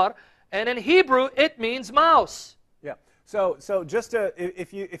Akbar, and in Hebrew it means mouse. Yeah. So just to,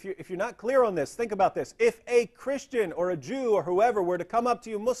 if you're not clear on this, think about this. If a Christian or a Jew or whoever were to come up to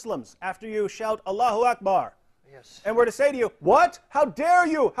you Muslims after you shout Allahu Akbar, Yes. and were to say to you, what? How dare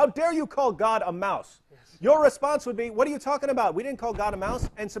you? How dare you call God a mouse? Yes. Your response would be, what are you talking about? We didn't call God a mouse.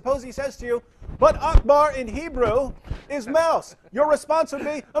 And suppose he says to you, but Akbar in Hebrew is mouse. Your response would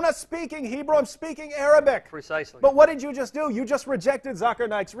be, I'm not speaking Hebrew, I'm speaking Arabic. Precisely. But what did you just do? You just rejected Zakir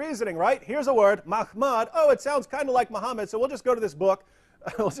Naik's reasoning, right? Here's a word, Mahmad. Oh, it sounds kind of like Muhammad, so we'll just go to this book.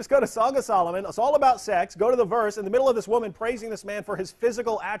 We'll just go to Song of Solomon. It's all about sex. Go to the verse in the middle of this woman praising this man for his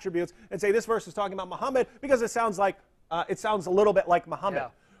physical attributes and say this verse is talking about Muhammad because it sounds a little bit like Muhammad. Yeah.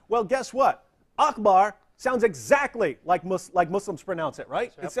 Well, guess what? Akbar sounds exactly like Muslims pronounce it,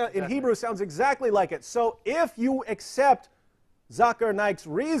 right? Yep, In exactly. Hebrew, it sounds exactly like it. So if you accept Zakir Naik's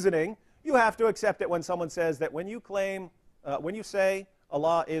reasoning, you have to accept it when someone says that when you say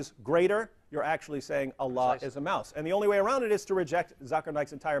Allah is greater, you're actually saying Allah Precisely. is a mouse. And the only way around it is to reject Zakir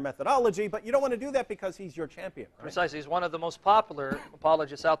Naik's entire methodology, but you don't want to do that because he's your champion, right? Precisely. He's one of the most popular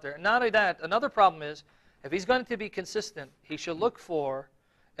apologists out there. And not only that, another problem is, if he's going to be consistent, he should look for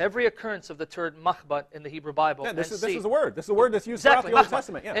every occurrence of the term mahbat in the Hebrew Bible. Yeah, this and is see. a word. This is a word that's used Exactly, throughout the Old mahmad.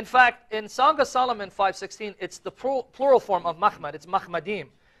 Testament. Yeah. In fact, in Song of Solomon 5:16, it's the plural form of mahmad. It's mahmadim.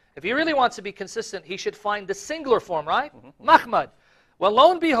 If he really wants to be consistent, he should find the singular form, right? Mahmad. Well,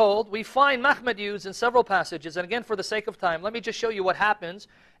 lo and behold, we find mahmad used in several passages. And again, for the sake of time, let me just show you what happens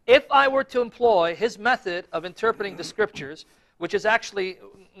if I were to employ his method of interpreting the scriptures, which is actually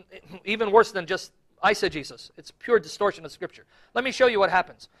even worse than just eisegesis. It's pure distortion of scripture. Let me show you what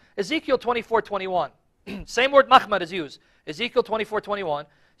happens. Ezekiel 24:21. Same word mahmad is used. Ezekiel 24:21.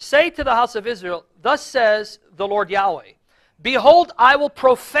 Say to the house of Israel, thus says the Lord Yahweh, behold, I will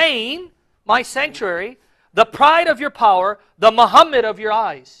profane my sanctuary, the pride of your power, the Muhammad of your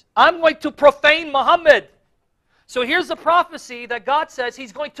eyes. I'm going to profane Muhammad. So here's the prophecy that God says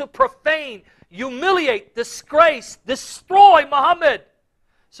he's going to profane, humiliate, disgrace, destroy Muhammad.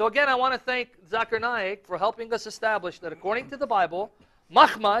 So again, I want to thank Zakir Naik for helping us establish that according to the Bible,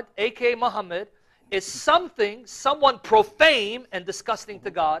 Mahmad, a.k.a. Muhammad, is someone profane and disgusting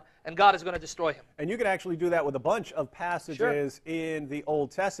to God, and God is going to destroy him. And you can actually do that with a bunch of passages in the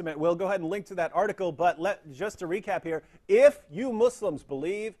Old Testament. We'll go ahead and link to that article, but just to recap here, if you Muslims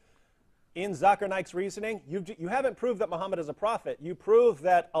believe in Zakir Naik's reasoning, you haven't proved that Muhammad is a prophet. You prove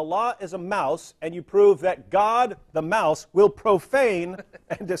that Allah is a mouse, and you prove that God, the mouse, will profane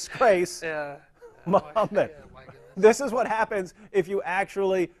and disgrace Muhammad. This is what happens if you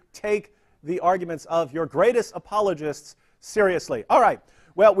actually take the arguments of your greatest apologists seriously. All right.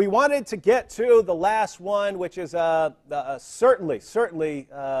 Well, we wanted to get to the last one, which is certainly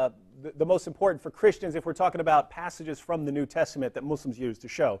the most important for Christians if we're talking about passages from the New Testament that Muslims use to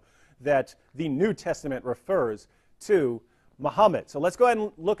show that the New Testament refers to Muhammad. So let's go ahead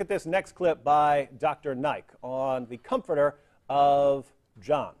and look at this next clip by Dr. Naik on the Comforter of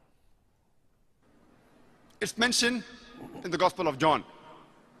John. It's mentioned in the Gospel of John,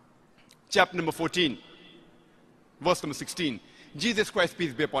 chapter number 14, verse number 16. Jesus Christ,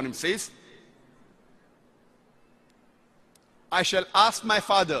 peace be upon him, says, I shall ask my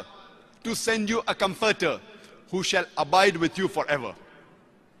Father to send you a comforter who shall abide with you forever.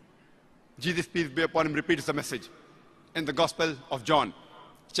 Jesus, peace be upon him, repeats the message in the Gospel of John,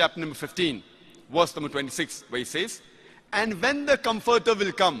 chapter number 15, verse number 26, where he says, and when the comforter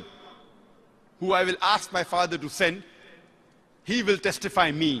will come, who I will ask my Father to send, he will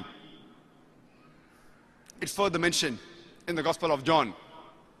testify me. It's further mentioned in the Gospel of John,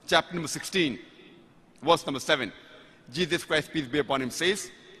 chapter number 16, verse number 7. Jesus Christ, peace be upon him,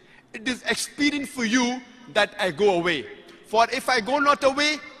 says, it is expedient for you that I go away. For if I go not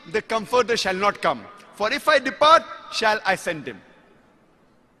away, the Comforter shall not come. For if I depart, shall I send him.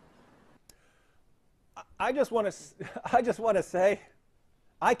 I just want to say,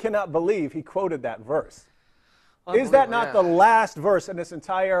 I cannot believe he quoted that verse. Is that not the last verse in this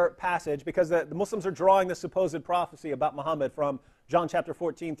entire passage? Because the Muslims are drawing the supposed prophecy about Muhammad from John chapter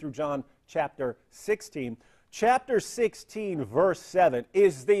 14 through John chapter 16. Chapter 16, verse 7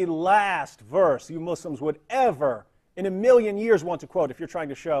 is the last verse you Muslims would ever, in a million years, want to quote if you're trying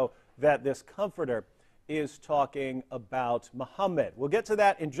to show that this comforter is talking about Muhammad. We'll get to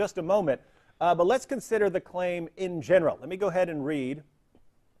that in just a moment, but let's consider the claim in general. Let me go ahead and read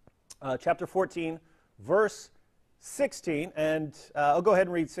chapter 14, verse 16, and I'll go ahead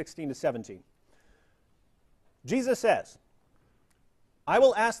and read 16 to 17. Jesus says, I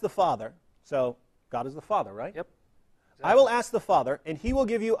will ask the Father, so God is the Father, right? Yep. Exactly. I will ask the Father, and he will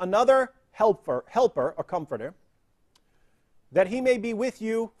give you another helper or comforter, that he may be with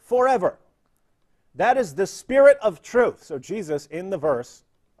you forever, That is the Spirit of truth. So Jesus, in the verse,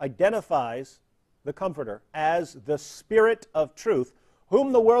 identifies the Comforter as the Spirit of truth,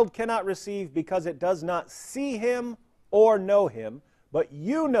 whom the world cannot receive because it does not see him or know him, but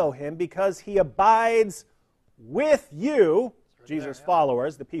you know him because he abides with you, Jesus'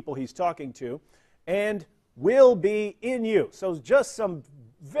 followers, the people he's talking to, and will be in you. So just some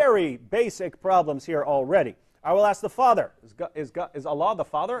very basic problems here already. I will ask the Father. Is Allah the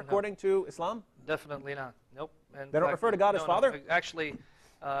Father according to Islam? Definitely not. Nope. And They don't refer to God as Father? No. Actually,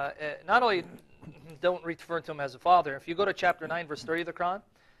 not only don't refer to him as a father, if you go to chapter 9, verse 30 of the Quran,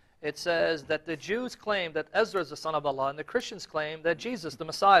 it says that the Jews claim that Ezra is the son of Allah, and the Christians claim that Jesus, the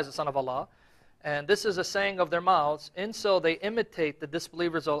Messiah, is the son of Allah. And this is a saying of their mouths, and so they imitate the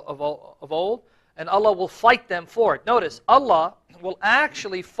disbelievers of old, and Allah will fight them for it. Notice, Allah will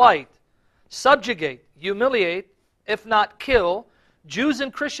actually fight, subjugate, humiliate, if not kill, Jews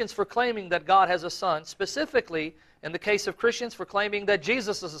and Christians for claiming that God has a son, specifically in the case of Christians for claiming that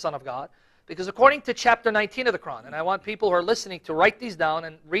Jesus is the Son of God. Because according to chapter 19 of the Quran, and I want people who are listening to write these down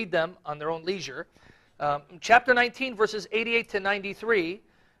and read them on their own leisure, chapter 19, verses 88 to 93,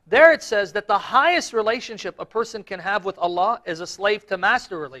 there it says that the highest relationship a person can have with Allah is a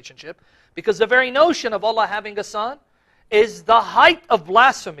slave-to-master relationship, because the very notion of Allah having a son is the height of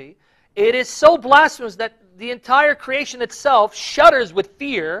blasphemy. It is so blasphemous that the entire creation itself shudders with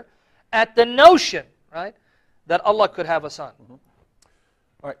fear at the notion, right, that Allah could have a son. Mm-hmm.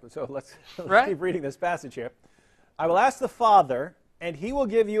 All right, so let's Right? keep reading this passage here. I will ask the Father, and he will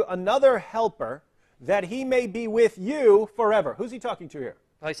give you another helper, that he may be with you forever. Who's he talking to here?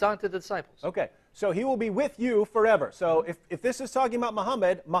 He's talking to the disciples. Okay, so he will be with you forever. So if this is talking about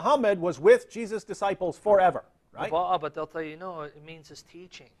Muhammad, Muhammad was with Jesus' disciples forever, right? But they'll tell you, no, it means his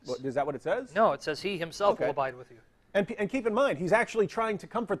teachings. Is that what it says? No, it says he himself Okay. will abide with you. And keep in mind, he's actually trying to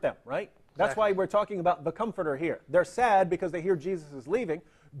comfort them, right? That's why we're talking about the Comforter here. They're sad because they hear Jesus is leaving.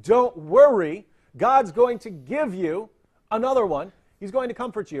 Don't worry. God's going to give you another one. He's going to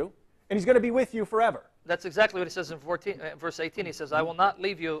comfort you, and he's going to be with you forever. That's exactly what he says in verse 18. He says, I will not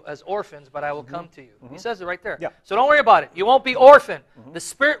leave you as orphans, but I will come to you. He says it right there. Yeah. So don't worry about it. You won't be orphaned. The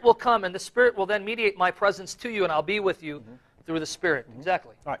Spirit will come, and the Spirit will then mediate my presence to you, and I'll be with you through the Spirit.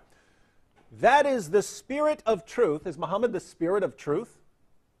 Exactly. All right. That is the Spirit of truth. Is Muhammad the Spirit of truth?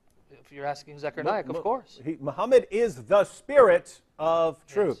 If you're asking Zakir Naik, of course. Muhammad is the Spirit of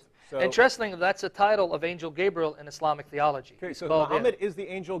truth. Yes. So, Interestingly, that's a title of Angel Gabriel in Islamic theology. okay, so Called, Muhammad is the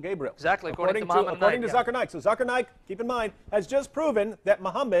angel Gabriel. Exactly, according to Muhammad According Naik, to Zakir Naik. So Zakir Naik, keep in mind, has just proven that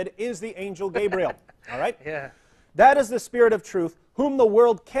Muhammad is the angel Gabriel. All right? Yeah. That is the Spirit of truth, whom the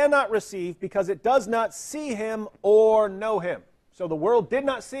world cannot receive because it does not see him or know him. So the world did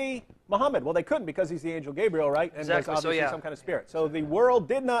not see Muhammad. Well, they couldn't because he's the angel Gabriel, right? And Exactly. there's obviously some kind of spirit. So the world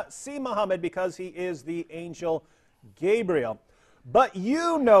did not see Muhammad because he is the angel Gabriel. But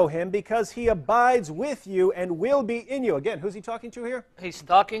you know him because he abides with you and will be in you. Again, who's he talking to here? He's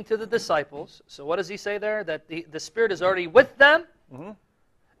talking to the disciples. So what does he say there? That the Spirit is already with them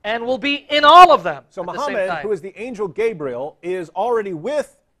and will be in all of them. So at the same Muhammad, time. who is the angel Gabriel, is already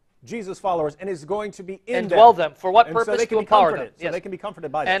with Jesus' followers and is going to be in them. Indwell them. For what And so purpose? they can To be empower comforted. them. So Yes. they can be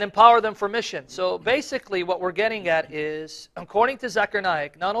comforted by And that. empower them for mission. So basically what we're getting at is, according to Zakir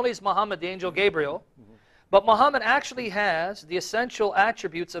Naik, not only is Muhammad the angel Gabriel, but Muhammad actually has the essential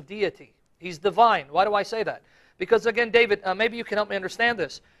attributes of deity. He's divine. Why do I say that? Because again, David, maybe you can help me understand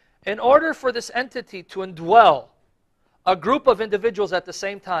this. In order for this entity to indwell a group of individuals at the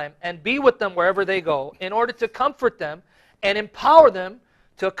same time and be with them wherever they go, in order to comfort them and empower them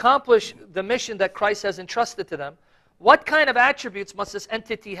to accomplish the mission that Christ has entrusted to them, what kind of attributes must this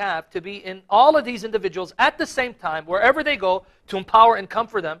entity have to be in all of these individuals at the same time, wherever they go, to empower and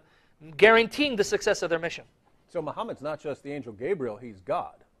comfort them, guaranteeing the success of their mission? So Muhammad's not just the angel Gabriel, he's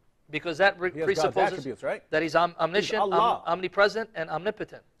God. Because that He has God's presupposes attributes, right? that he's omniscient, He's Allah. omnipresent, and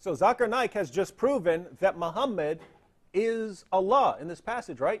omnipotent. So Zakir Naik has just proven that Muhammad is Allah in this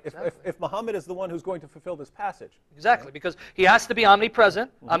passage, right? If Muhammad is the one who's going to fulfill this passage. Exactly, because he has to be omnipresent,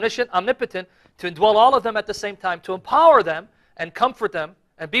 omniscient, omnipotent, to indwell all of them at the same time, to empower them and comfort them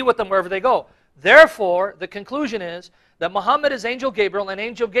and be with them wherever they go. Therefore, the conclusion is that Muhammad is angel Gabriel and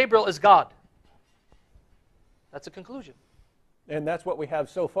angel Gabriel is God. That's a conclusion. And that's what we have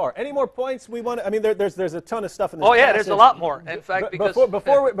so far. Any more points we want to, I mean, there's a ton of stuff in this Oh yeah, passage. there's a lot more. In fact, because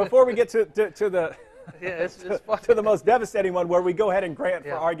Before we get to the... yeah, it's fun. to the most devastating one, where we go ahead and grant,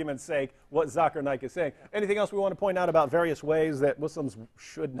 Yeah. for argument's sake, what Zakir Naik is saying. Anything else we want to point out about various ways that Muslims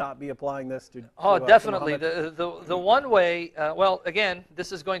should not be applying this to? Oh, to definitely. Muhammad? The one way, well, again,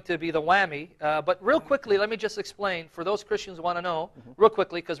 this is going to be the whammy. But real quickly, let me just explain, for those Christians who want to know, real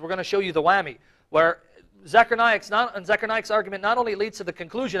quickly, because we're going to show you the whammy. where Zakir Naik's argument not only leads to the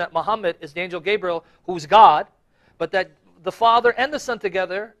conclusion that Muhammad is the angel Gabriel, who's God, but that the Father and the Son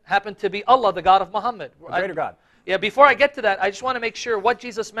together happen to be Allah, the God of Muhammad. The greater God. Yeah, before I get to that, I just want to make sure what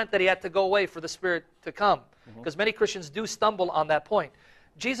Jesus meant that he had to go away for the Spirit to come. Because many Christians do stumble on that point.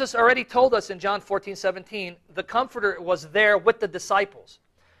 Jesus already told us in John 14:17, the Comforter was there with the disciples.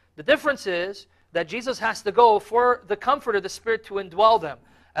 The difference is that Jesus has to go for the Comforter, the Spirit, to indwell them.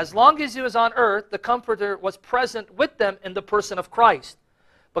 As long as he was on earth, the Comforter was present with them in the person of Christ.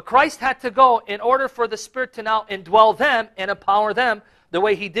 But Christ had to go in order for the Spirit to now indwell them and empower them the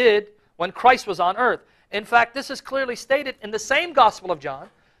way he did when Christ was on earth. In fact, this is clearly stated in the same Gospel of John,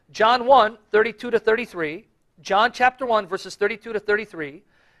 John 1, 32 to 33, John chapter 1, verses 32 to 33,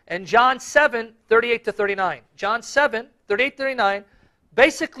 and John 7, 38 to 39. John 7, 38 to 39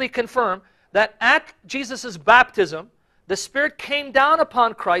 basically confirm that at Jesus' baptism, the Spirit came down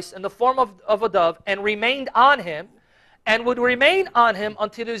upon Christ in the form of a dove and remained on him, and would remain on him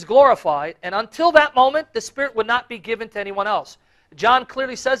until he was glorified. And until that moment, the Spirit would not be given to anyone else. John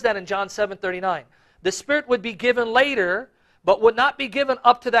clearly says that in John 7:39. The Spirit would be given later, but would not be given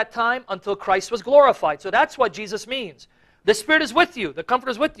up to that time until Christ was glorified. So that's what Jesus means. The Spirit is with you. The Comforter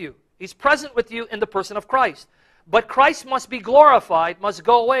is with you. He's present with you in the person of Christ. But Christ must be glorified, must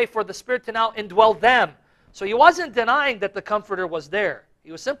go away for the Spirit to now indwell them. So he wasn't denying that the Comforter was there.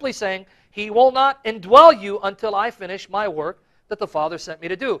 He was simply saying, he will not indwell you until I finish my work that the Father sent me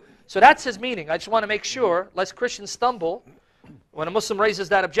to do. So that's his meaning. I just want to make sure, lest Christians stumble when a Muslim raises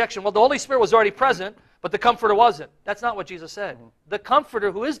that objection. Well, the Holy Spirit was already present, but the Comforter wasn't. That's not what Jesus said. The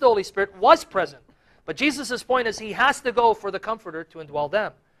Comforter, who is the Holy Spirit, was present. But Jesus' point is he has to go for the Comforter to indwell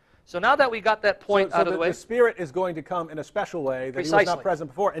them. So now that we got that point out of the way. The Spirit is going to come in a special way that Precisely. he was not present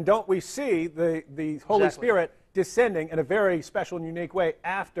before. And don't we see the Holy Spirit descending in a very special and unique way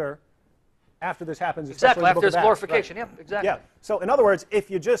after this happens? Exactly, after his Acts, glorification. right? Yep, exactly. Yeah. So in other words, if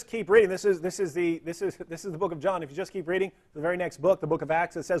you just keep reading, this is the book of John. If you just keep reading the very next book, the book of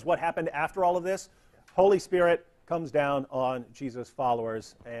Acts, it says what happened after all of this. Holy Spirit comes down on Jesus'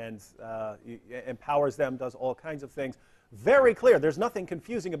 followers and empowers them, does all kinds of things. Very clear. There's nothing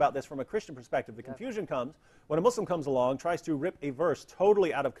confusing about this from a Christian perspective. The confusion comes when a Muslim comes along, tries to rip a verse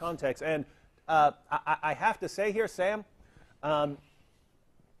totally out of context. And I have to say here, Sam,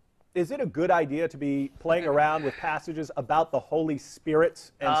 is it a good idea to be playing around with passages about the Holy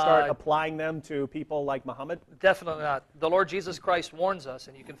Spirit and start applying them to people like Muhammad? Definitely not. The Lord Jesus Christ warns us,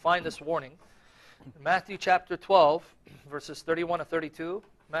 and you can find this warning in Matthew chapter 12, verses 31 to 32,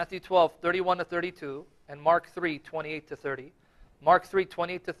 Matthew 12, 31 to 32, and Mark 3, 28 to 30. Mark 3,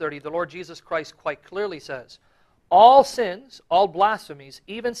 28 to 30, the Lord Jesus Christ quite clearly says, all sins, all blasphemies,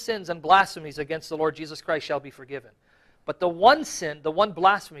 even sins and blasphemies against the Lord Jesus Christ shall be forgiven. But the one sin, the one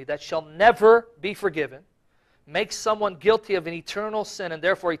blasphemy that shall never be forgiven, makes someone guilty of an eternal sin and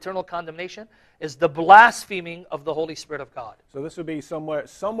therefore eternal condemnation, is the blaspheming of the Holy Spirit of God. So this would be somewhere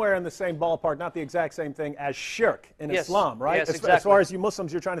in the same ballpark, not the exact same thing as shirk in Islam, right? Yes, as, exactly. As far as you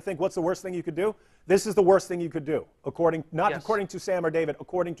Muslims, you're trying to think, what's the worst thing you could do? This is the worst thing you could do, not according to Sam or David,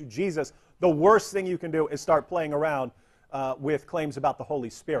 according to Jesus. The worst thing you can do is start playing around with claims about the Holy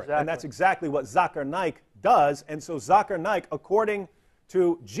Spirit. Exactly. And that's exactly what Zakir Naik does. And so Zakir Naik, according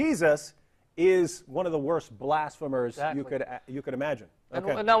to Jesus, is one of the worst blasphemers you could imagine.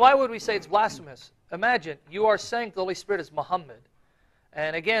 Okay. And now why would we say it's blasphemous? Imagine, you are saying the Holy Spirit is Muhammad.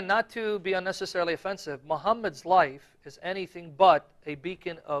 And again, not to be unnecessarily offensive, Muhammad's life is anything but a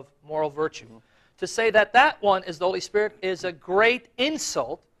beacon of moral virtue. To say that that one is the Holy Spirit is a great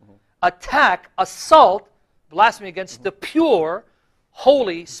insult, attack, assault, blasphemy against the pure,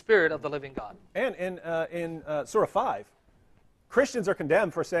 Holy Spirit of the living God. And in Surah 5, Christians are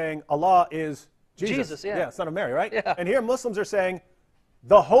condemned for saying Allah is Jesus, son of Mary, right? Yeah. And here Muslims are saying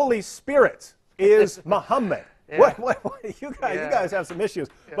the Holy Spirit is Muhammad. Yeah. You guys have some issues.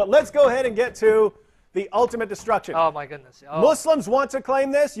 Yeah. But let's go ahead and get to the ultimate destruction. Oh, my goodness. Oh. Muslims want to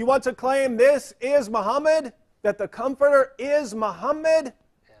claim this. You want to claim this is Muhammad, that the Comforter is Muhammad?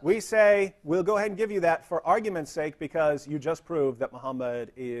 Yeah. We say, we'll go ahead and give you that for argument's sake because you just proved that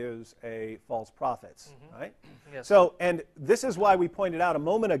Muhammad is a false prophet, right? Yes. So, and this is why we pointed out a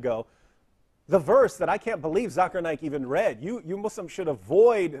moment ago, the verse that I can't believe Zakir Naik even read. You Muslims should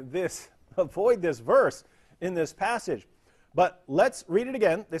avoid this verse in this passage. But let's read it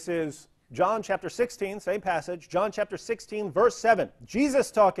again. This is John chapter 16, same passage. John chapter 16, verse 7.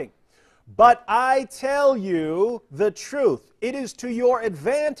 Jesus talking. But I tell you the truth. It is to your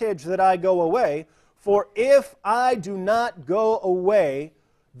advantage that I go away. For if I do not go away,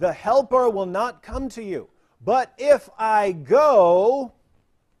 the Helper will not come to you. But if I go,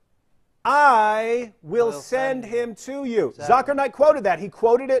 I will send him to you. Exactly. Zakir Naik quoted that. He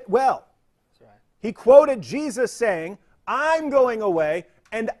quoted it well. That's right. He quoted Jesus saying, I'm going away,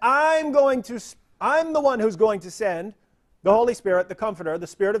 and I'm the one who's going to send the Holy Spirit, the Comforter, the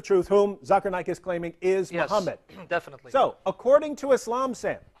Spirit of Truth, whom Zakir Naik is claiming is Yes, Muhammad. definitely. So, according to Islam,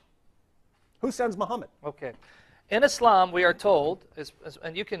 Sam, who sends Muhammad? Okay. In Islam, we are told,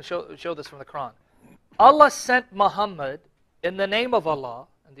 and you can show this from the Quran, Allah sent Muhammad in the name of Allah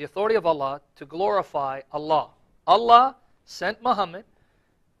and the authority of Allah to glorify Allah. Allah sent Muhammad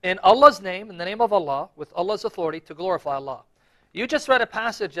in Allah's name, in the name of Allah, with Allah's authority to glorify Allah. You just read a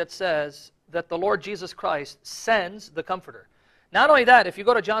passage that says that the Lord Jesus Christ sends the Comforter. Not only that, if you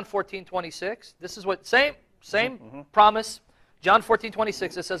go to John 14:26, this is what, same promise, John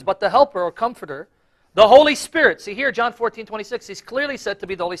 14:26, it says, but the Helper or Comforter, the Holy Spirit. See here, John 14:26, he's clearly said to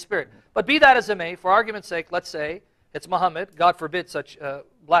be the Holy Spirit. But be that as it may, for argument's sake, let's say it's Muhammad, God forbid such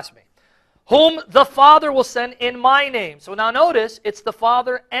blasphemy, whom the Father will send in my name. So now notice, it's the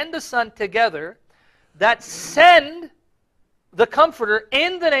Father and the Son together that send the Comforter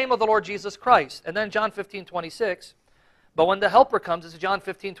in the name of the Lord Jesus Christ. And then John 15:26, but when the Helper comes, this is John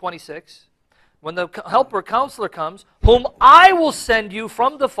 15:26, when the Helper, Counselor comes, whom I will send you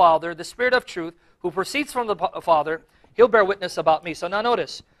from the Father, the Spirit of truth, who proceeds from the Father, he'll bear witness about me. So now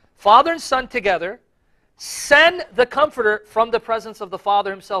notice, Father and Son together send the Comforter from the presence of the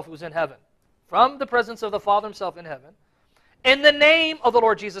Father himself who's in heaven. From the presence of the Father himself in heaven, in the name of the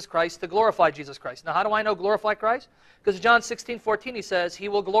Lord Jesus Christ, to glorify Jesus Christ. Now how do I know glorify Christ? Because John 16:14 he says, he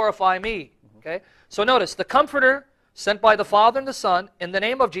will glorify me. Okay? So notice, the Comforter sent by the Father and the Son in the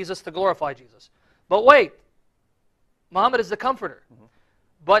name of Jesus to glorify Jesus. But wait, Muhammad is the Comforter.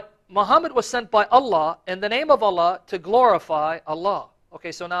 But Muhammad was sent by Allah in the name of Allah to glorify Allah.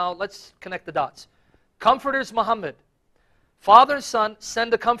 Okay, so now let's connect the dots. Comforter's Muhammad. Father and Son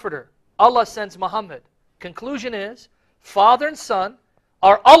send the Comforter. Allah sends Muhammad. Conclusion is, Father and Son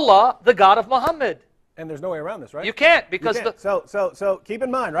are Allah, the God of Muhammad. And there's no way around this, right? You can't, because you can't. So keep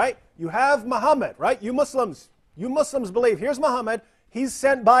in mind, right? You have Muhammad, right? You Muslims believe, here's Muhammad, he's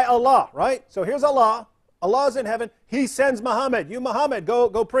sent by Allah, right? So here's Allah, Allah's in heaven, he sends Muhammad. You Muhammad,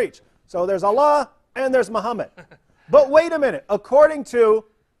 go preach. So there's Allah and there's Muhammad. But wait a minute, according to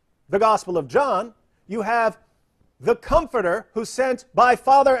the Gospel of John, you have the Comforter who's sent by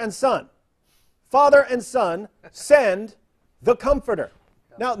Father and Son. Father and Son send the Comforter.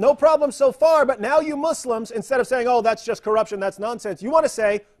 Now, no problem so far, but now you Muslims, instead of saying, oh, that's just corruption, that's nonsense, you want to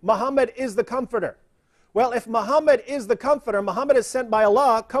say Muhammad is the Comforter. Well, if Muhammad is the Comforter, Muhammad is sent by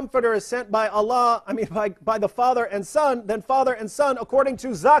Allah, Comforter is sent by Allah, by the Father and Son, then Father and Son, according to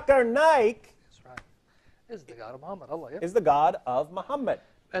Zakir Naik, that's right, is the God of Muhammad, Allah, yeah. is the God of Muhammad.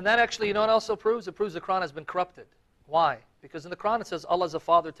 And that actually, you know what also proves? It proves the Quran has been corrupted. Why? Because in the Quran it says Allah is a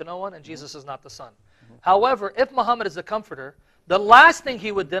father to no one and Jesus is not the son. However, if Muhammad is the Comforter, the last thing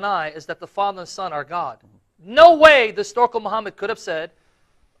he would deny is that the Father and Son are God. No way the historical Muhammad could have said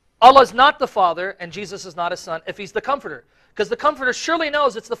Allah is not the Father and Jesus is not his Son if he's the Comforter. Because the Comforter surely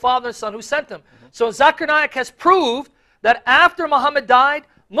knows it's the Father and Son who sent him. So Zakir Naik has proved that after Muhammad died,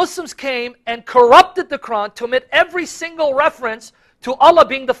 Muslims came and corrupted the Quran to omit every single reference to Allah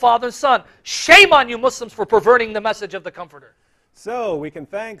being the Father and Son. Shame on you Muslims for perverting the message of the Comforter. So we can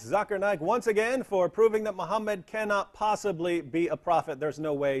thank Zakir Naik once again for proving that Muhammad cannot possibly be a prophet. There's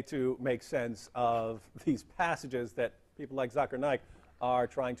no way to make sense of these passages that people like Zakir Naik are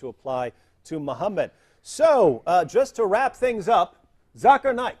trying to apply to Muhammad. So just to wrap things up,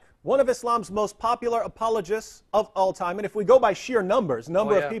 Zakir Naik, one of Islam's most popular apologists of all time. And if we go by sheer numbers,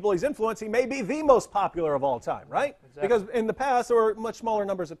 number of people he's influenced, he may be the most popular of all time, right? Exactly. Because in the past there were much smaller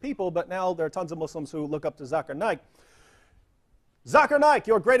numbers of people, but now there are tons of Muslims who look up to Zakir Naik. Zakir Naik,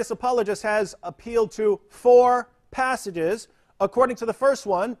 your greatest apologist, has appealed to 4 passages. According to the first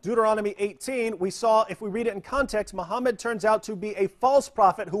one, Deuteronomy 18, we saw, if we read it in context, Muhammad turns out to be a false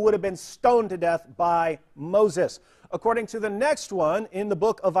prophet who would have been stoned to death by Moses. According to the next one, in the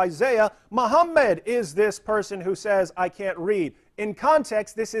book of Isaiah, Muhammad is this person who says, I can't read. In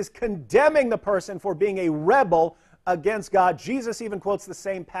context, this is condemning the person for being a rebel against God. Jesus even quotes the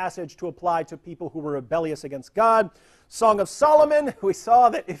same passage to apply to people who were rebellious against God. Song of Solomon, we saw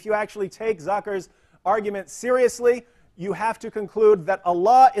that if you actually take Zakir's argument seriously, you have to conclude that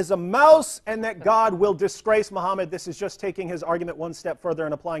Allah is a mouse and that God will disgrace Muhammad. This is just taking his argument one step further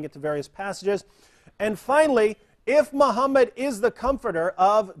and applying it to various passages. And finally, if Muhammad is the Comforter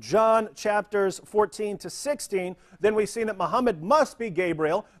of John chapters 14 to 16, then we've seen that Muhammad must be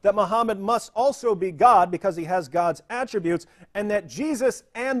Gabriel, that Muhammad must also be God because he has God's attributes, and that Jesus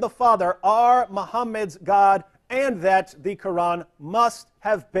and the Father are Muhammad's God, and that the Quran must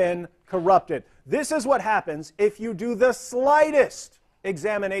have been corrupted. This is what happens if you do the slightest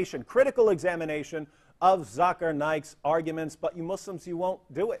examination, critical examination of Zakir Naik's arguments, but you Muslims, you won't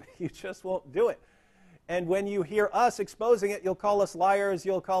do it. You just won't do it. And when you hear us exposing it, you'll call us liars,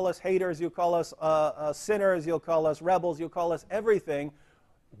 you'll call us haters, you'll call us sinners, you'll call us rebels, you'll call us everything.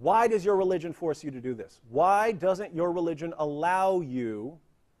 Why does your religion force you to do this? Why doesn't your religion allow you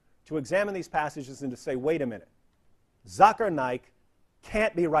to examine these passages and to say, wait a minute, Zakir Naik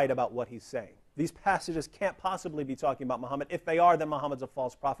can't be right about what he's saying. These passages can't possibly be talking about Muhammad. If they are, then Muhammad's a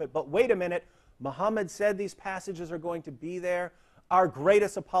false prophet. But wait a minute, Muhammad said these passages are going to be there. Our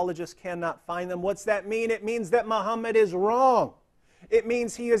greatest apologists cannot find them. What's that mean? It means that Muhammad is wrong. It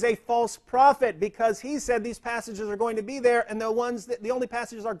means he is a false prophet because he said these passages are going to be there, and the only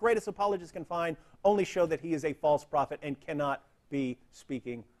passages our greatest apologists can find only show that he is a false prophet and cannot be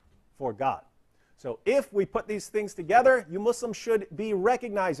speaking for God. So if we put these things together, you Muslims should be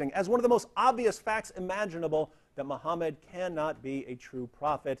recognizing as one of the most obvious facts imaginable that Muhammad cannot be a true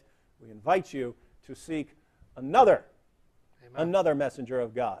prophet. We invite you to seek another messenger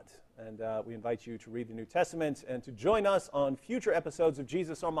of God. And we invite you to read the New Testament and to join us on future episodes of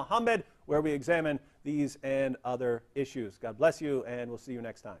Jesus or Muhammad, where we examine these and other issues. God bless you, and we'll see you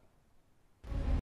next time.